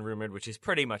that have been rumored, which is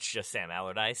pretty much just Sam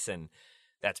Allardyce, and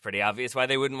that's pretty obvious why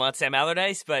they wouldn't want Sam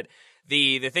Allardyce. But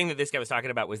the thing that this guy was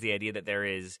talking about was the idea that there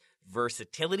is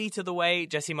versatility to the way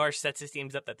Jesse Marsch sets his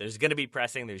teams up, that there's going to be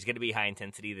pressing, there's going to be high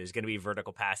intensity, there's going to be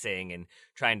vertical passing and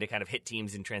trying to kind of hit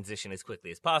teams in transition as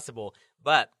quickly as possible.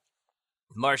 But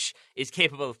Marsch is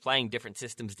capable of playing different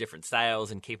systems, different styles,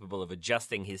 and capable of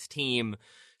adjusting his team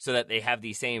so that they have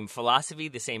the same philosophy,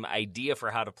 the same idea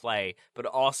for how to play, but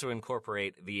also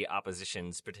incorporate the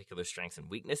opposition's particular strengths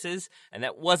and weaknesses. And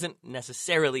that wasn't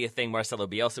necessarily a thing Marcelo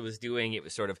Bielsa was doing. It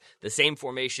was sort of the same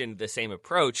formation, the same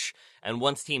approach. And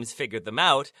once teams figured them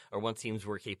out, or once teams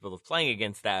were capable of playing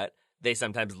against that, they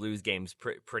sometimes lose games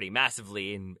pretty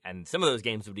massively, and some of those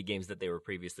games would be games that they were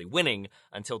previously winning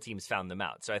until teams found them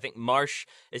out. So I think Marsch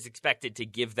is expected to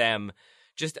give them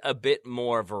just a bit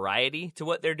more variety to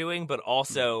what they're doing, but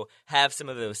also have some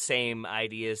of those same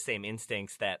ideas, same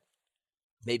instincts that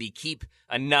maybe keep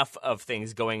enough of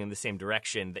things going in the same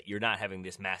direction that you're not having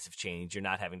this massive change. You're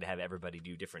not having to have everybody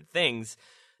do different things.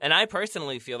 And I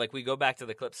personally feel like we go back to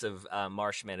the clips of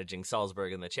Marsch managing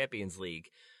Salzburg in the Champions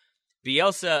League.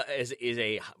 Bielsa is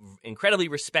a incredibly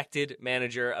respected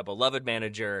manager, a beloved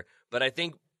manager, but I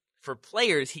think for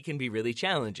players he can be really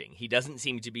challenging. He doesn't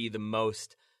seem to be the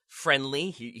most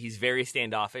friendly. He's very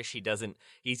standoffish.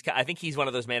 I think he's one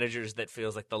of those managers that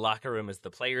feels like the locker room is the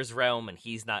player's realm and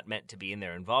he's not meant to be in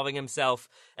there involving himself.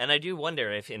 And I do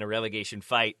wonder if in a relegation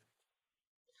fight,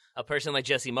 a person like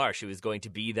Jesse Marsch, who is going to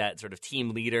be that sort of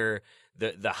team leader,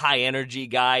 the high energy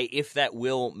guy, if that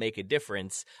will make a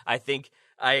difference. I think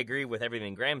I agree with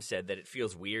everything Graham said that it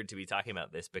feels weird to be talking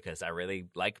about this because I really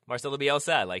like Marcelo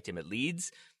Bielsa. I liked him at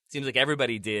Leeds. Seems like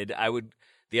everybody did.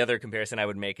 The other comparison I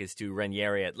would make is to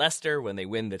Ranieri at Leicester when they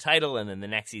win the title and then the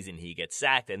next season he gets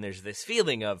sacked. And there's this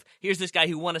feeling of, here's this guy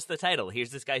who won us the title.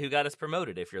 Here's this guy who got us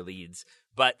promoted if you're Leeds.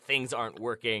 But things aren't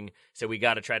working, so we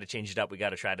got to try to change it up. We got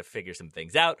to try to figure some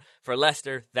things out. For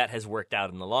Leicester, that has worked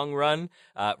out in the long run.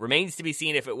 Remains to be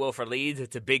seen if it will for Leeds.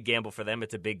 It's a big gamble for them.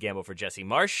 It's a big gamble for Jesse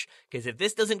Marsch. Because if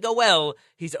this doesn't go well,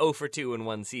 he's 0 for 2 in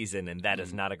one season, and that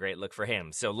is not a great look for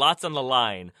him. So lots on the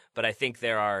line, but I think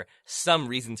there are some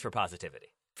reasons for positivity.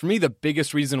 For me, the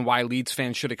biggest reason why Leeds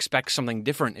fans should expect something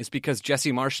different is because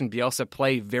Jesse Marsch and Bielsa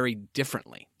play very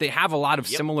differently. They have a lot of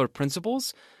similar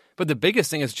principles, but the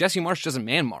biggest thing is Jesse Marsch doesn't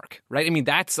man mark, right? I mean,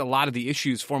 that's a lot of the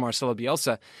issues for Marcelo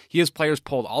Bielsa. He has players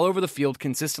pulled all over the field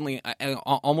consistently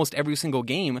almost every single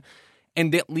game,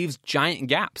 and that leaves giant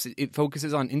gaps. It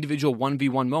focuses on individual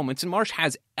 1v1 moments, and Marsch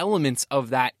has elements of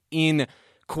that in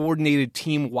coordinated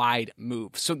team-wide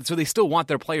move. So they still want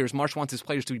their players. Marsch wants his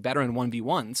players to be better in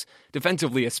 1v1s,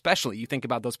 defensively especially. You think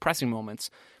about those pressing moments,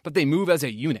 but they move as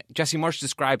a unit. Jesse Marsch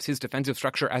describes his defensive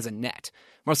structure as a net.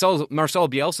 Marcelo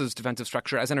Bielsa's defensive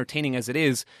structure, as entertaining as it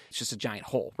is, it's just a giant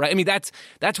hole, right? I mean, that's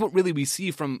what really we see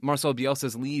from Marcelo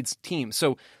Bielsa's Leeds team.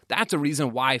 So that's a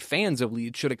reason why fans of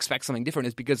Leeds should expect something different,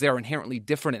 is because they are inherently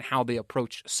different in how they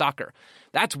approach soccer.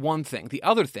 That's one thing. The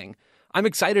other thing, I'm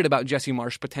excited about Jesse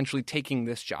Marsch potentially taking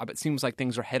this job. It seems like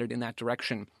things are headed in that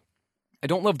direction. I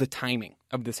don't love the timing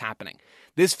of this happening.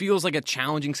 This feels like a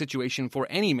challenging situation for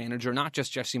any manager, not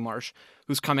just Jesse Marsch,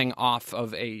 who's coming off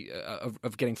of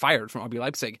of getting fired from RB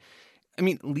Leipzig. I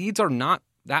mean, Leeds are not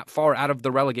that far out of the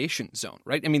relegation zone,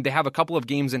 right? I mean, they have a couple of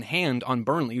games in hand on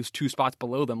Burnley, who's 2 spots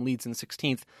below them. Leeds in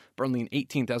 16th, Burnley in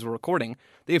 18th as we're recording.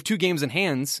 They have 2 games in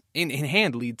hand,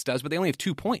 Leeds does, but they only have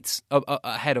 2 points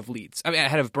ahead of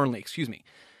ahead of Burnley, excuse me.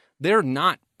 They're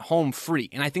not home free,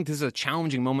 and I think this is a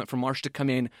challenging moment for Marsch to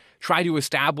come in, try to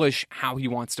establish how he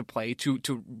wants to play, to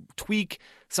tweak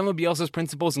some of Bielsa's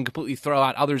principles and completely throw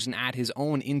out others and add his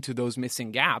own into those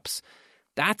missing gaps.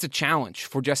 That's a challenge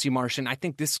for Jesse Marsch, and I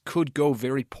think this could go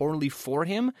very poorly for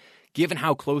him, given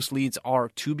how close Leeds are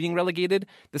to being relegated.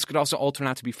 This could also all turn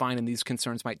out to be fine, and these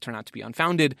concerns might turn out to be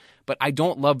unfounded, but I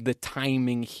don't love the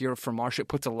timing here for Marsch. It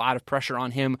puts a lot of pressure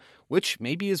on him, which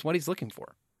maybe is what he's looking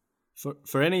for.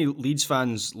 For any Leeds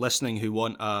fans listening who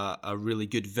want a really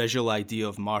good visual idea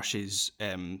of Marsch's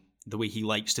the way he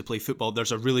likes to play football,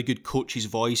 there's a really good Coach's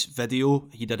Voice video.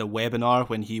 He did a webinar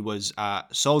when he was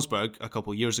at Salzburg a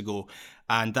couple of years ago,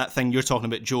 and that thing you're talking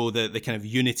about, Joe, the kind of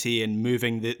unity and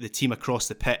moving the team across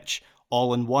the pitch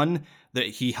all in one, that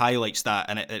he highlights that,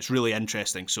 and it's really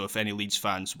interesting. So if any Leeds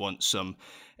fans want some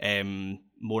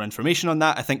more information on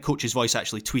that, I think Coach's Voice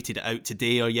actually tweeted it out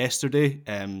today or yesterday,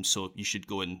 so you should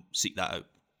go and seek that out.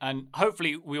 And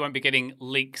hopefully we won't be getting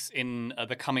leaks in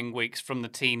the coming weeks from the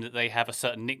team that they have a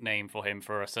certain nickname for him,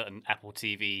 for a certain Apple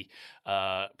TV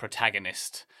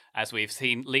protagonist, as we've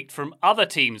seen leaked from other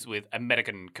teams with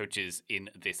American coaches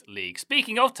in this league.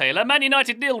 Speaking of Taylor, Man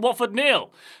United 0, Watford 0.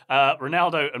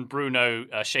 Ronaldo and Bruno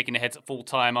shaking their heads at full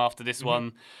time after this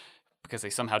one, because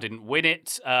they somehow didn't win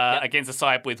it against a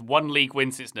side with 1 league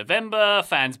win since November.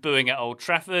 Fans booing at Old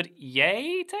Trafford.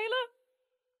 Yay, Taylor?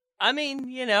 I mean,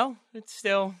 it's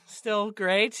still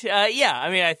great.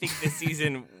 I think this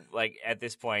season, like at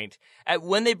this point,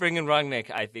 when they bring in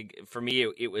Rangnick, I think for me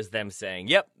it was them saying,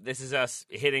 "Yep, this is us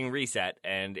hitting reset,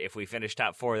 and if we finish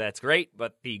top 4, that's great."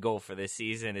 But the goal for this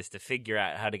season is to figure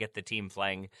out how to get the team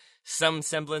playing some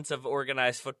semblance of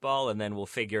organized football, and then we'll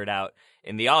figure it out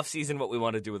in the offseason what we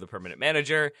want to do with a permanent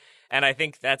manager. And I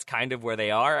think that's kind of where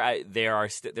they are. They're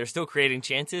still creating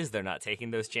chances. They're not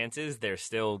taking those chances. They're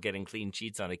still getting clean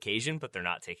sheets on occasion, but they're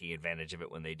not taking advantage of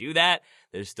it when they do that.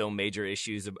 There's still major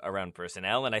issues around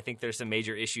personnel, and I think there's some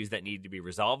major issues that need to be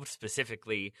resolved,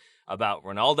 specifically about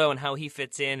Ronaldo and how he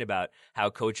fits in, about how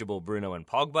coachable Bruno and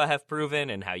Pogba have proven,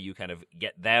 and how you kind of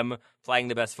get them playing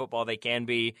the best football they can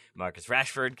be. Marcus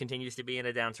Rashford continues to be in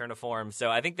a downturn of form. So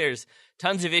I think there's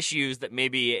tons of issues that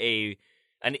maybe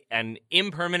an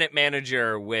impermanent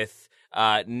manager with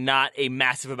not a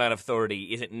massive amount of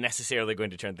authority isn't necessarily going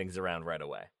to turn things around right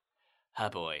away. Oh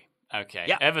boy. Okay.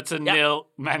 Yeah. Everton Yeah. 0,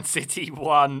 Man City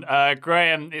 1.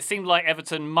 Graham, it seemed like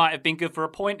Everton might have been good for a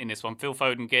point in this one. Phil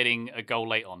Foden getting a goal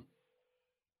late on.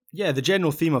 Yeah, the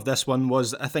general theme of this one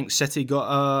was I think City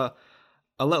got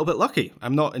a little bit lucky.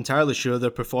 I'm not entirely sure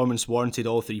their performance warranted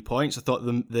all 3 points. I thought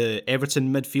the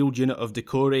Everton midfield unit of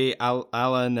Decore,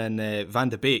 Allen and Van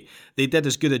de Beek, they did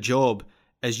as good a job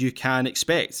as you can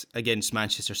expect against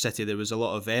Manchester City. There was a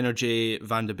lot of energy.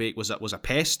 Van de Beek was a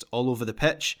pest all over the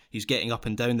pitch. He's getting up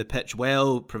and down the pitch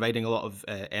well, providing a lot of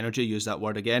energy, use that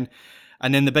word again.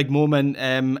 And then the big moment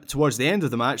towards the end of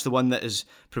the match, the one that has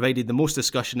provided the most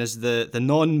discussion, is the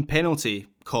non-penalty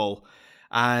call.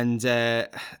 And I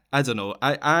don't know.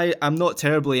 I'm not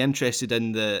terribly interested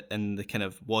in the kind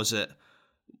of was it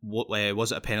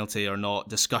a penalty or not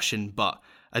discussion, but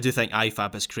I do think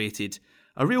IFAB has created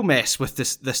a real mess with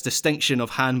this distinction of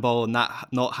handball and that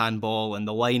not handball and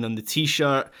the line on the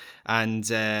t-shirt, and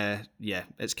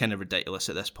it's kind of ridiculous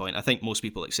at this point. I think most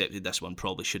people accepted this one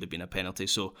probably should have been a penalty.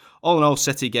 So all in all,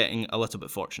 City getting a little bit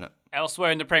fortunate.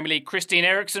 Elsewhere in the Premier League, Christian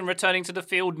Eriksen returning to the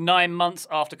field 9 months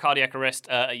after cardiac arrest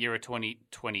at Euro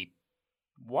 2020,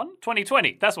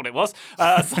 that's what it was.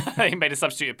 So he made a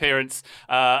substitute appearance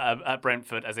at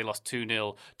Brentford as they lost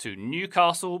 2-0 to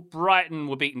Newcastle. Brighton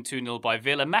were beaten 2-0 by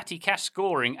Villa. Matty Cash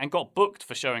scoring and got booked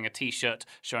for showing a t-shirt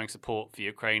showing support for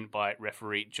Ukraine by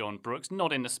referee John Brooks.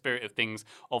 Not in the spirit of things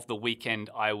of the weekend,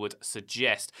 I would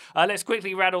suggest. Let's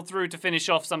quickly rattle through to finish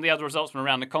off some of the other results from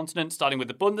around the continent, starting with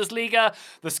the Bundesliga.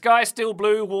 The sky's still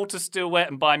blue, water's still wet,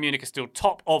 and Bayern Munich is still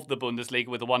top of the Bundesliga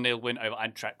with a 1-0 win over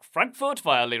Eintracht Frankfurt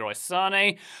via Leroy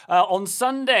Sané. On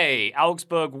Sunday,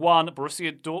 Augsburg 1,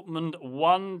 Borussia Dortmund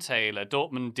 1, Taylor.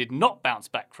 Dortmund did not bounce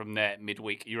back from their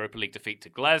midweek Europa League defeat to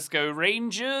Glasgow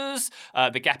Rangers.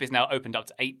 The gap is now opened up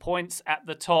to 8 points at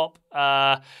the top.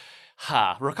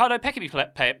 Ricardo Pepi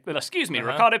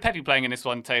playing in this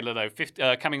one, Taylor, though,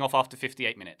 coming off after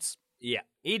 58 minutes. Yeah,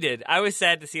 he did. I was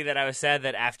sad to see that. I was sad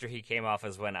that after he came off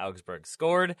is when Augsburg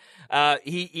scored.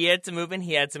 He had some movement.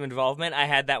 He had some involvement. I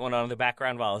had that one on in the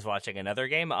background while I was watching another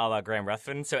game, a la Graham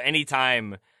Ruthven. So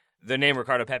anytime the name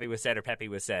Ricardo Pepi was said or Pepi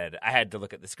was said, I had to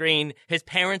look at the screen. His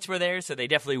parents were there, so they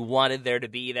definitely wanted there to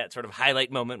be that sort of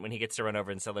highlight moment when he gets to run over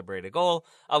and celebrate a goal.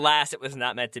 Alas, it was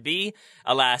not meant to be.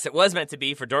 Alas, it was meant to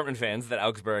be for Dortmund fans that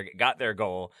Augsburg got their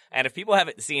goal. And if people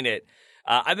haven't seen it,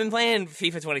 I've been playing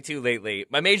FIFA 22 lately.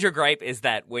 My major gripe is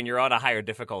that when you're on a higher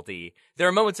difficulty, there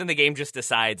are moments when the game just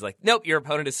decides, like, nope, your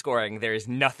opponent is scoring. There is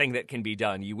nothing that can be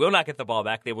done. You will not get the ball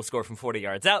back. They will score from 40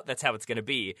 yards out. That's how it's going to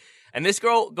be. And this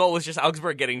goal was just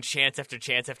Augsburg getting chance after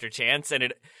chance after chance,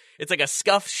 and it's like a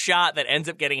scuffed shot that ends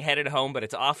up getting headed home, but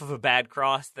it's off of a bad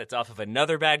cross that's off of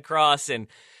another bad cross, and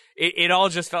it all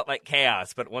just felt like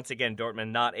chaos. But once again,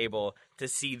 Dortmund not able to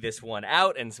see this one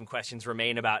out, and some questions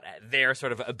remain about their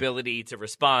sort of ability to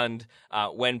respond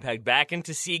when pegged back and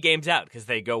to see games out, because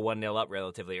they go 1-0 up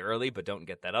relatively early but don't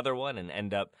get that other one and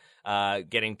end up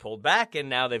getting pulled back, and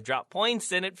now they've dropped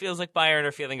points, and it feels like Bayern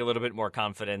are feeling a little bit more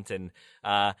confident, and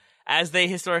as they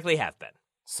historically have been.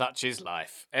 Such is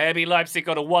life. RB Leipzig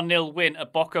got a 1-0 win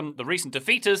at Bochum, the recent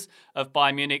defeaters of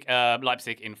Bayern Munich.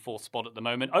 Leipzig in fourth spot at the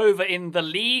moment. Over in the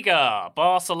Liga,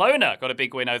 Barcelona got a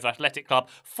big win over Athletic Club.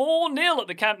 4-0 at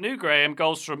the Camp Nou, Graham.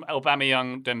 Goals from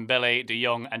Aubameyang, Dembele, De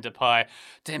Jong and Depay.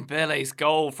 Dembele's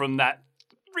goal from that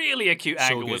really acute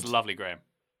angle was lovely, Graham.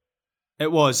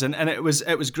 It was, and it was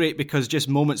great because just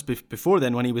moments before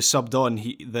then, when he was subbed on,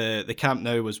 the Camp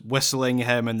Nou was whistling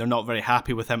him, and they're not very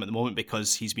happy with him at the moment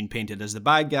because he's been painted as the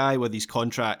bad guy with these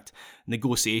contract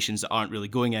negotiations that aren't really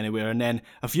going anywhere. And then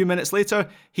a few minutes later,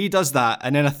 he does that,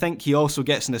 and then I think he also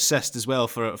gets an assist as well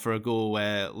for a goal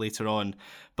later on.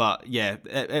 But yeah,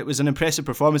 it was an impressive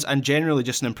performance, and generally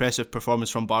just an impressive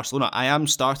performance from Barcelona. I am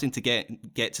starting to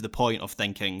get to the point of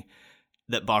thinking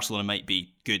that Barcelona might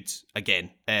be good again.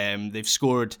 They've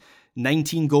scored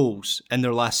 19 goals in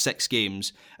their last 6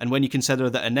 games, and when you consider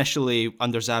that initially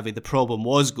under Xavi the problem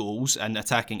was goals and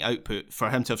attacking output, for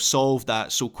him to have solved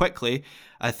that so quickly,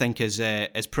 I think is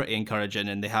pretty encouraging.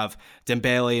 And they have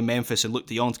Dembele, Memphis and Luuk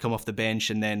de Jong to come off the bench,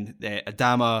 and then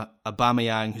Adama,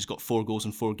 Aubameyang, who's got 4 goals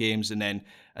in 4 games, and then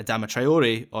Adama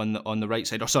Traore on the right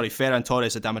side. Ferran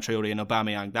Torres, Adama Traore and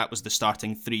Aubameyang. That was the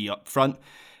starting 3 up front.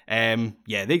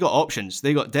 They got options.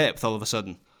 They got depth all of a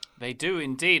sudden. They do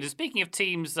indeed. And speaking of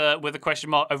teams with a question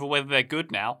mark over whether they're good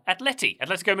now,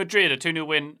 Atletico Madrid, a 2-0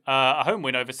 win, a home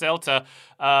win over Celta.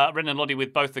 Renan Lodi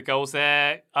with both the goals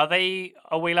there. Are we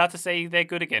allowed to say they're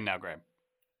good again now, Graham?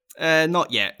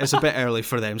 Not yet. It's a bit early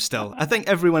for them still. I think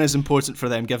everyone is important for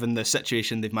them given the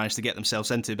situation they've managed to get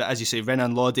themselves into. But as you say,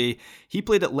 Renan Lodi, he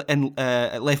played at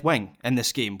left wing in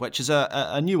this game, which is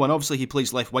a new one. Obviously, he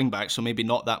plays left wing back, so maybe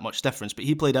not that much difference. But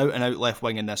he played out and out left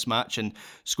wing in this match and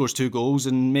scores 2 goals.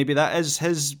 And maybe that is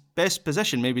his best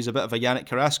position. Maybe he's a bit of a Yannick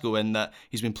Carrasco in that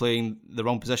he's been playing the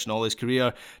wrong position all his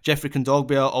career. Jeffrey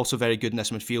Kondogbia, also very good in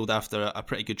this midfield after a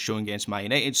pretty good showing against Man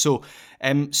United. So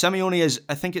Simeone is,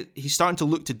 I think he's starting to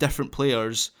look to different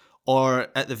players, or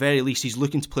at the very least he's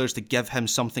looking to players to give him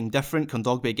something different.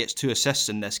 Kondogbia gets 2 assists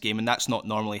in this game and that's not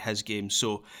normally his game.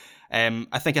 So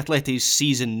I think Atleti's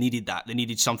season needed that. They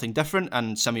needed something different,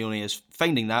 and Simeone is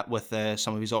finding that with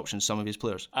some of his options, some of his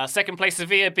players. Second place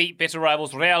Sevilla beat bitter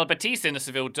rivals Real Betis in the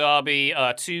Seville derby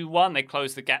 2-1. They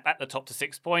closed the gap at the top to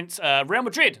 6 points. Real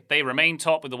Madrid, they remain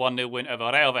top with a 1-0 win over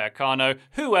Rayo Vallecano.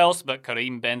 Who else but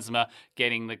Karim Benzema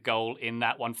getting the goal in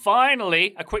that one.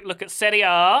 Finally, a quick look at Serie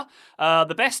A.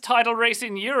 The best title race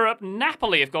in Europe,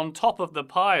 Napoli have gone top of the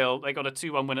pile. They got a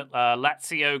 2-1 win at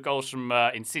Lazio, goals from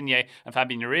Insigne and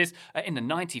Fabian Ruiz. In the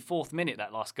 94th minute,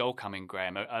 that last goal coming,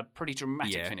 Graham. A pretty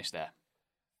dramatic finish there.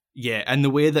 Yeah, and the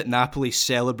way that Napoli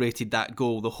celebrated that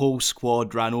goal, the whole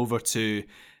squad ran over to,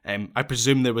 I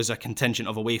presume there was a contingent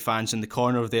of away fans in the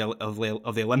corner of the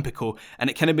Olimpico, and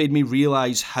it kind of made me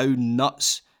realise how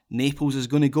nuts Naples is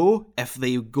going to go if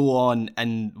they go on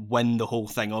and win the whole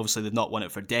thing. Obviously, they've not won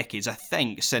it for decades, I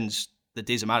think, since the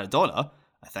days of Maradona,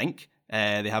 I think.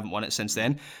 They haven't won it since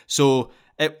then. So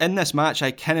in this match,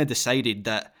 I kind of decided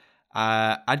that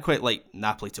I'd quite like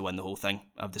Napoli to win the whole thing.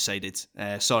 I've decided.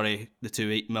 Sorry, the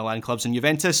 2 Milan clubs and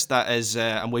Juventus. That is,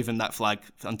 I'm waving that flag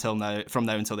from now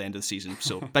until the end of the season.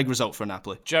 So big result for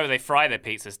Napoli. Joe, they fry their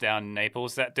pizzas down in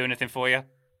Naples. Does that do anything for you?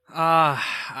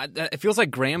 It feels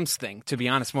like Graham's thing, to be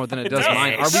honest, more than it does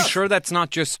mine. Are we sure that's not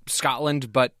just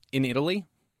Scotland, but in Italy?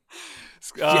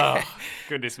 Oh,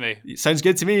 goodness me. Sounds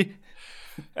good to me.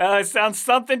 It sounds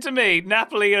something to me.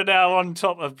 Napoli are now on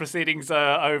top of proceedings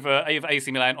over AC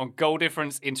Milan on goal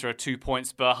difference. Inter are 2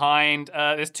 points behind.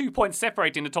 There's 2 points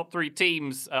separating the top 3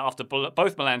 teams after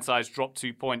both Milan sides dropped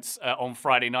 2 points on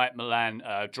Friday night. Milan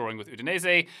drawing with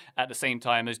Udinese at the same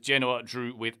time as Genoa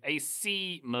drew with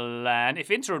AC Milan. If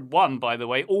Inter had won, by the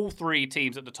way, all 3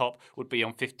 teams at the top would be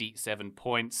on 57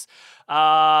 points.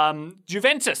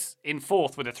 Juventus in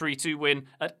 4th with a 3-2 win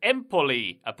at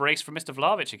Empoli. A brace from Mr.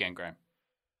 Vlahovic again, Graham.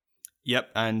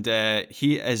 Yep, and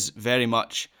he is very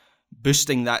much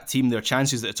boosting that team, their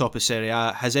chances at the top of Serie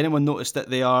A. Has anyone noticed that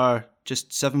they are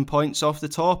just 7 points off the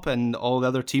top and all the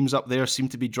other teams up there seem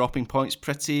to be dropping points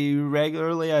pretty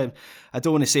regularly? I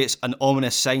don't want to say it's an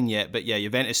ominous sign yet, but yeah,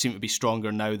 Juventus seem to be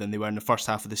stronger now than they were in the first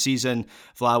half of the season.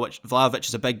 Vlahovic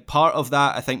is a big part of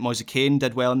that. I think Moise Kean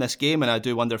did well in this game, and I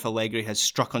do wonder if Allegri has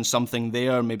struck on something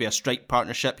there, maybe a strike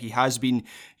partnership. He has been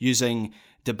using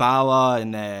Dybala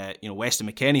and Weston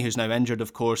McKennie, who's now injured,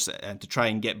 of course, to try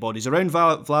and get bodies around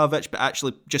Vlahovic, but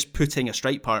actually just putting a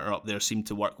strike partner up there seemed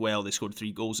to work well. They scored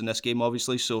 3 goals in this game,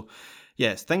 obviously, so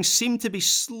yes, things seem to be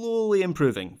slowly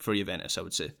improving for Juventus, I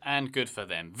would say. And good for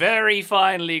them. Very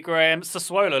finally, Graham,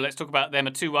 Sassuolo, let's talk about them,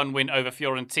 a 2-1 win over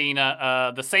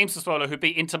Fiorentina. The same Sassuolo who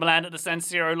beat Inter Milan at the San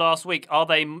Siro last week. Are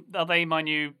they my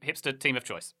new hipster team of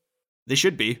choice? They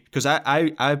should be, because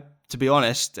I to be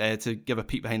honest, to give a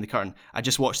peek behind the curtain, I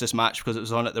just watched this match because it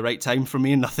was on at the right time for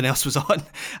me and nothing else was on.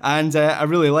 And I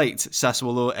really liked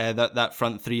Sassuolo, that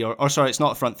front 3, or sorry, it's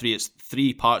not front 3, it's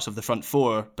 3 parts of the front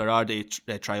 4, Berardi,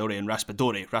 Traore and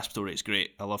Raspadori. Raspadori is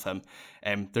great, I love him.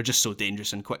 They're just so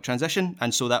dangerous in quick transition.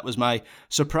 And so that was my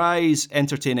surprise,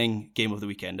 entertaining game of the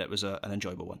weekend. It was an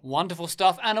enjoyable one. Wonderful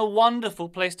stuff and a wonderful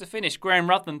place to finish. Graham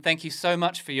Ruthven, thank you so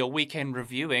much for your weekend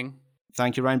reviewing.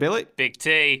 Thank you, Ryan Bailey. Big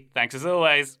T, thanks as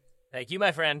always. Thank you,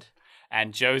 my friend.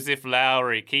 And Joseph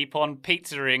Lowry, keep on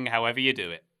pizzaing however you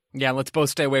do it. Yeah, let's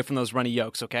both stay away from those runny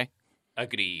yolks, okay?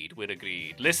 Agreed, we're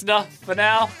agreed. Listener, for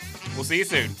now, we'll see you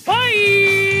soon.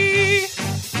 Bye!